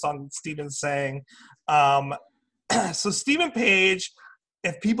again to a song that Stephen sang. So Stephen Page,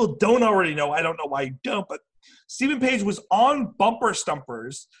 if people don't already know, I don't know why you don't, but Stephen Page was on Bumper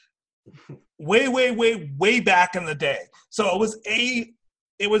Stumpers way back in the day. So it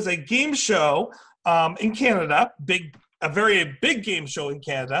was a game show in Canada, a very big game show in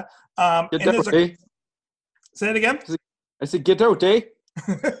Canada. Say it again. I said, get out, eh?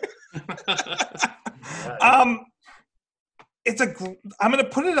 I'm going to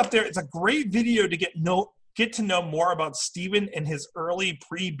put it up there. It's a great video to get to know more about Stephen in his early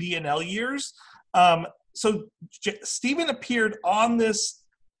pre-BNL years. So Stephen appeared on this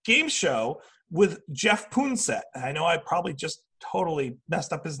game show with Jeff Poonset. I know I probably just totally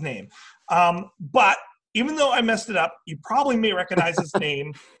messed up his name. But even though I messed it up, you probably may recognize his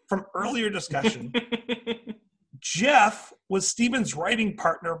name from earlier discussion. Jeff was Stephen's writing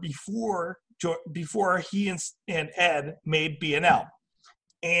partner before he and Ed made BNL.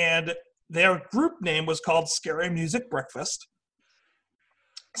 And their group name was called Scary Music Breakfast.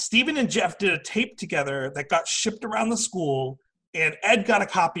 Stephen and Jeff did a tape together that got shipped around the school, and Ed got a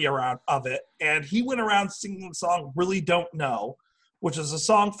copy of it, and he went around singing the song Really Don't Know, which is a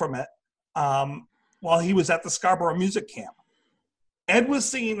song from it, while he was at the Scarborough Music Camp. Ed was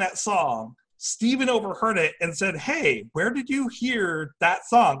singing that song. Stephen overheard it and said, "Hey, where did you hear that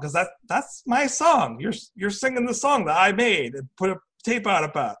song? Because that's my song. You're singing the song that I made and put a tape out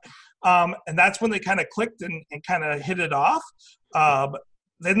about." And that's when they kind of clicked and kind of hit it off.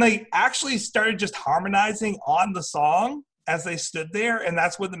 Then they actually started just harmonizing on the song as they stood there, and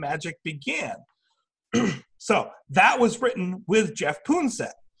that's when the magic began. So that was written with Jeff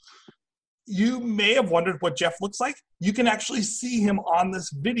Poonset. You may have wondered what Jeff looks like. You can actually see him on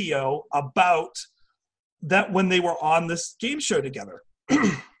this video about that when they were on this game show together.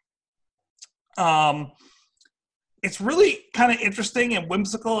 It's really kind of interesting and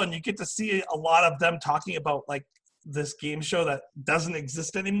whimsical, and you get to see a lot of them talking about like this game show that doesn't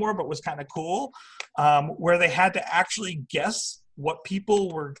exist anymore but was kind of cool, where they had to actually guess what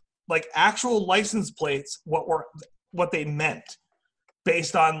people were like, actual license plates, what they meant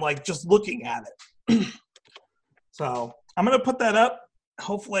based on like just looking at it. So I'm going to put that up.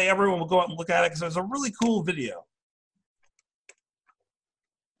 Hopefully everyone will go out and look at it because it was a really cool video.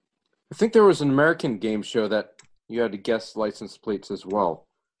 I think there was an American game show that you had to guess license plates as well.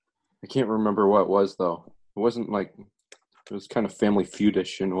 I can't remember what it was, though. It wasn't like, it was kind of Family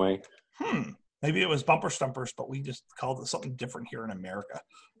Feud-ish in a way. Maybe it was Bumper Stumpers, but we just called it something different here in America.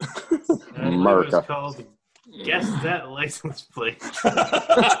 America. It was called Guess That License Plate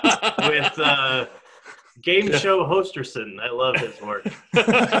with game show Hosterson. I love his work.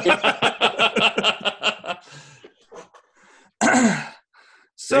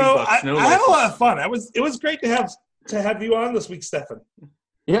 So I had a lot of fun. It was great to have you on this week, Stefan.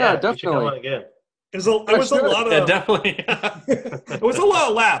 Yeah, definitely. definitely. You should come on again. It was a lot of definitely. It was a lot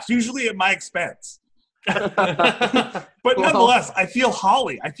of laughs, usually at my expense. But nonetheless, I feel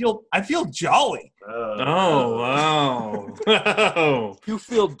holly. I feel jolly. Oh wow! You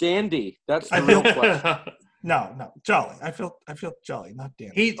feel dandy. That's the real question. No, jolly. I feel jolly, not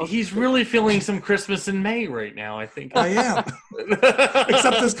dandy. He's really feeling some Christmas in May right now, I think. I am.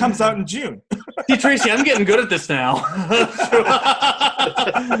 Except this comes out in June. See, Tracy, I'm getting good at this now.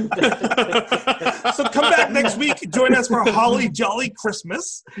 So come back next week, join us for a holly jolly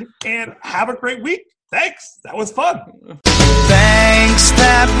Christmas, and have a great week. Thanks. That was fun. Thanks,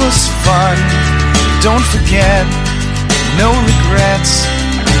 that was fun. Don't forget, no regrets,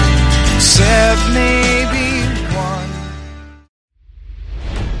 except maybe one.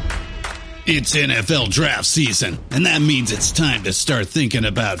 It's NFL draft season, and that means it's time to start thinking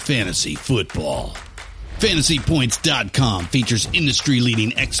about fantasy football. FantasyPoints.com features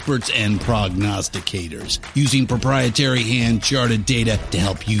industry-leading experts and prognosticators using proprietary hand-charted data to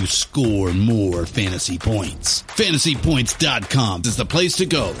help you score more fantasy points. FantasyPoints.com is the place to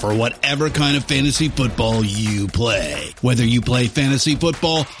go for whatever kind of fantasy football you play. Whether you play fantasy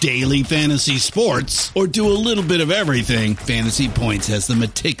football, daily fantasy sports, or do a little bit of everything, Fantasy Points has the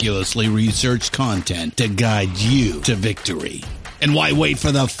meticulously researched content to guide you to victory. And why wait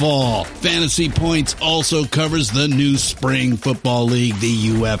for the fall? Fantasy Points also covers the new spring football league, the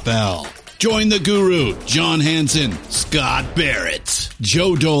UFL. Join the guru, John Hansen, Scott Barrett,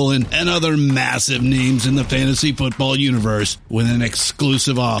 Joe Dolan, and other massive names in the fantasy football universe with an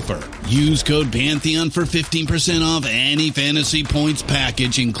exclusive offer. Use code Pantheon for 15% off any Fantasy Points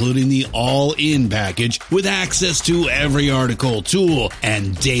package, including the all-in package, with access to every article, tool,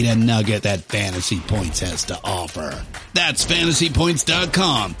 and data nugget that Fantasy Points has to offer. That's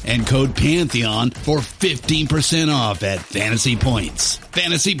FantasyPoints.com and code Pantheon for 15% off at Fantasy Points.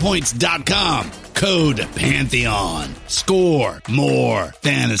 FantasyPoints.com, code Pantheon. Score more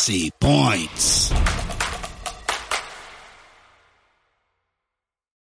fantasy points.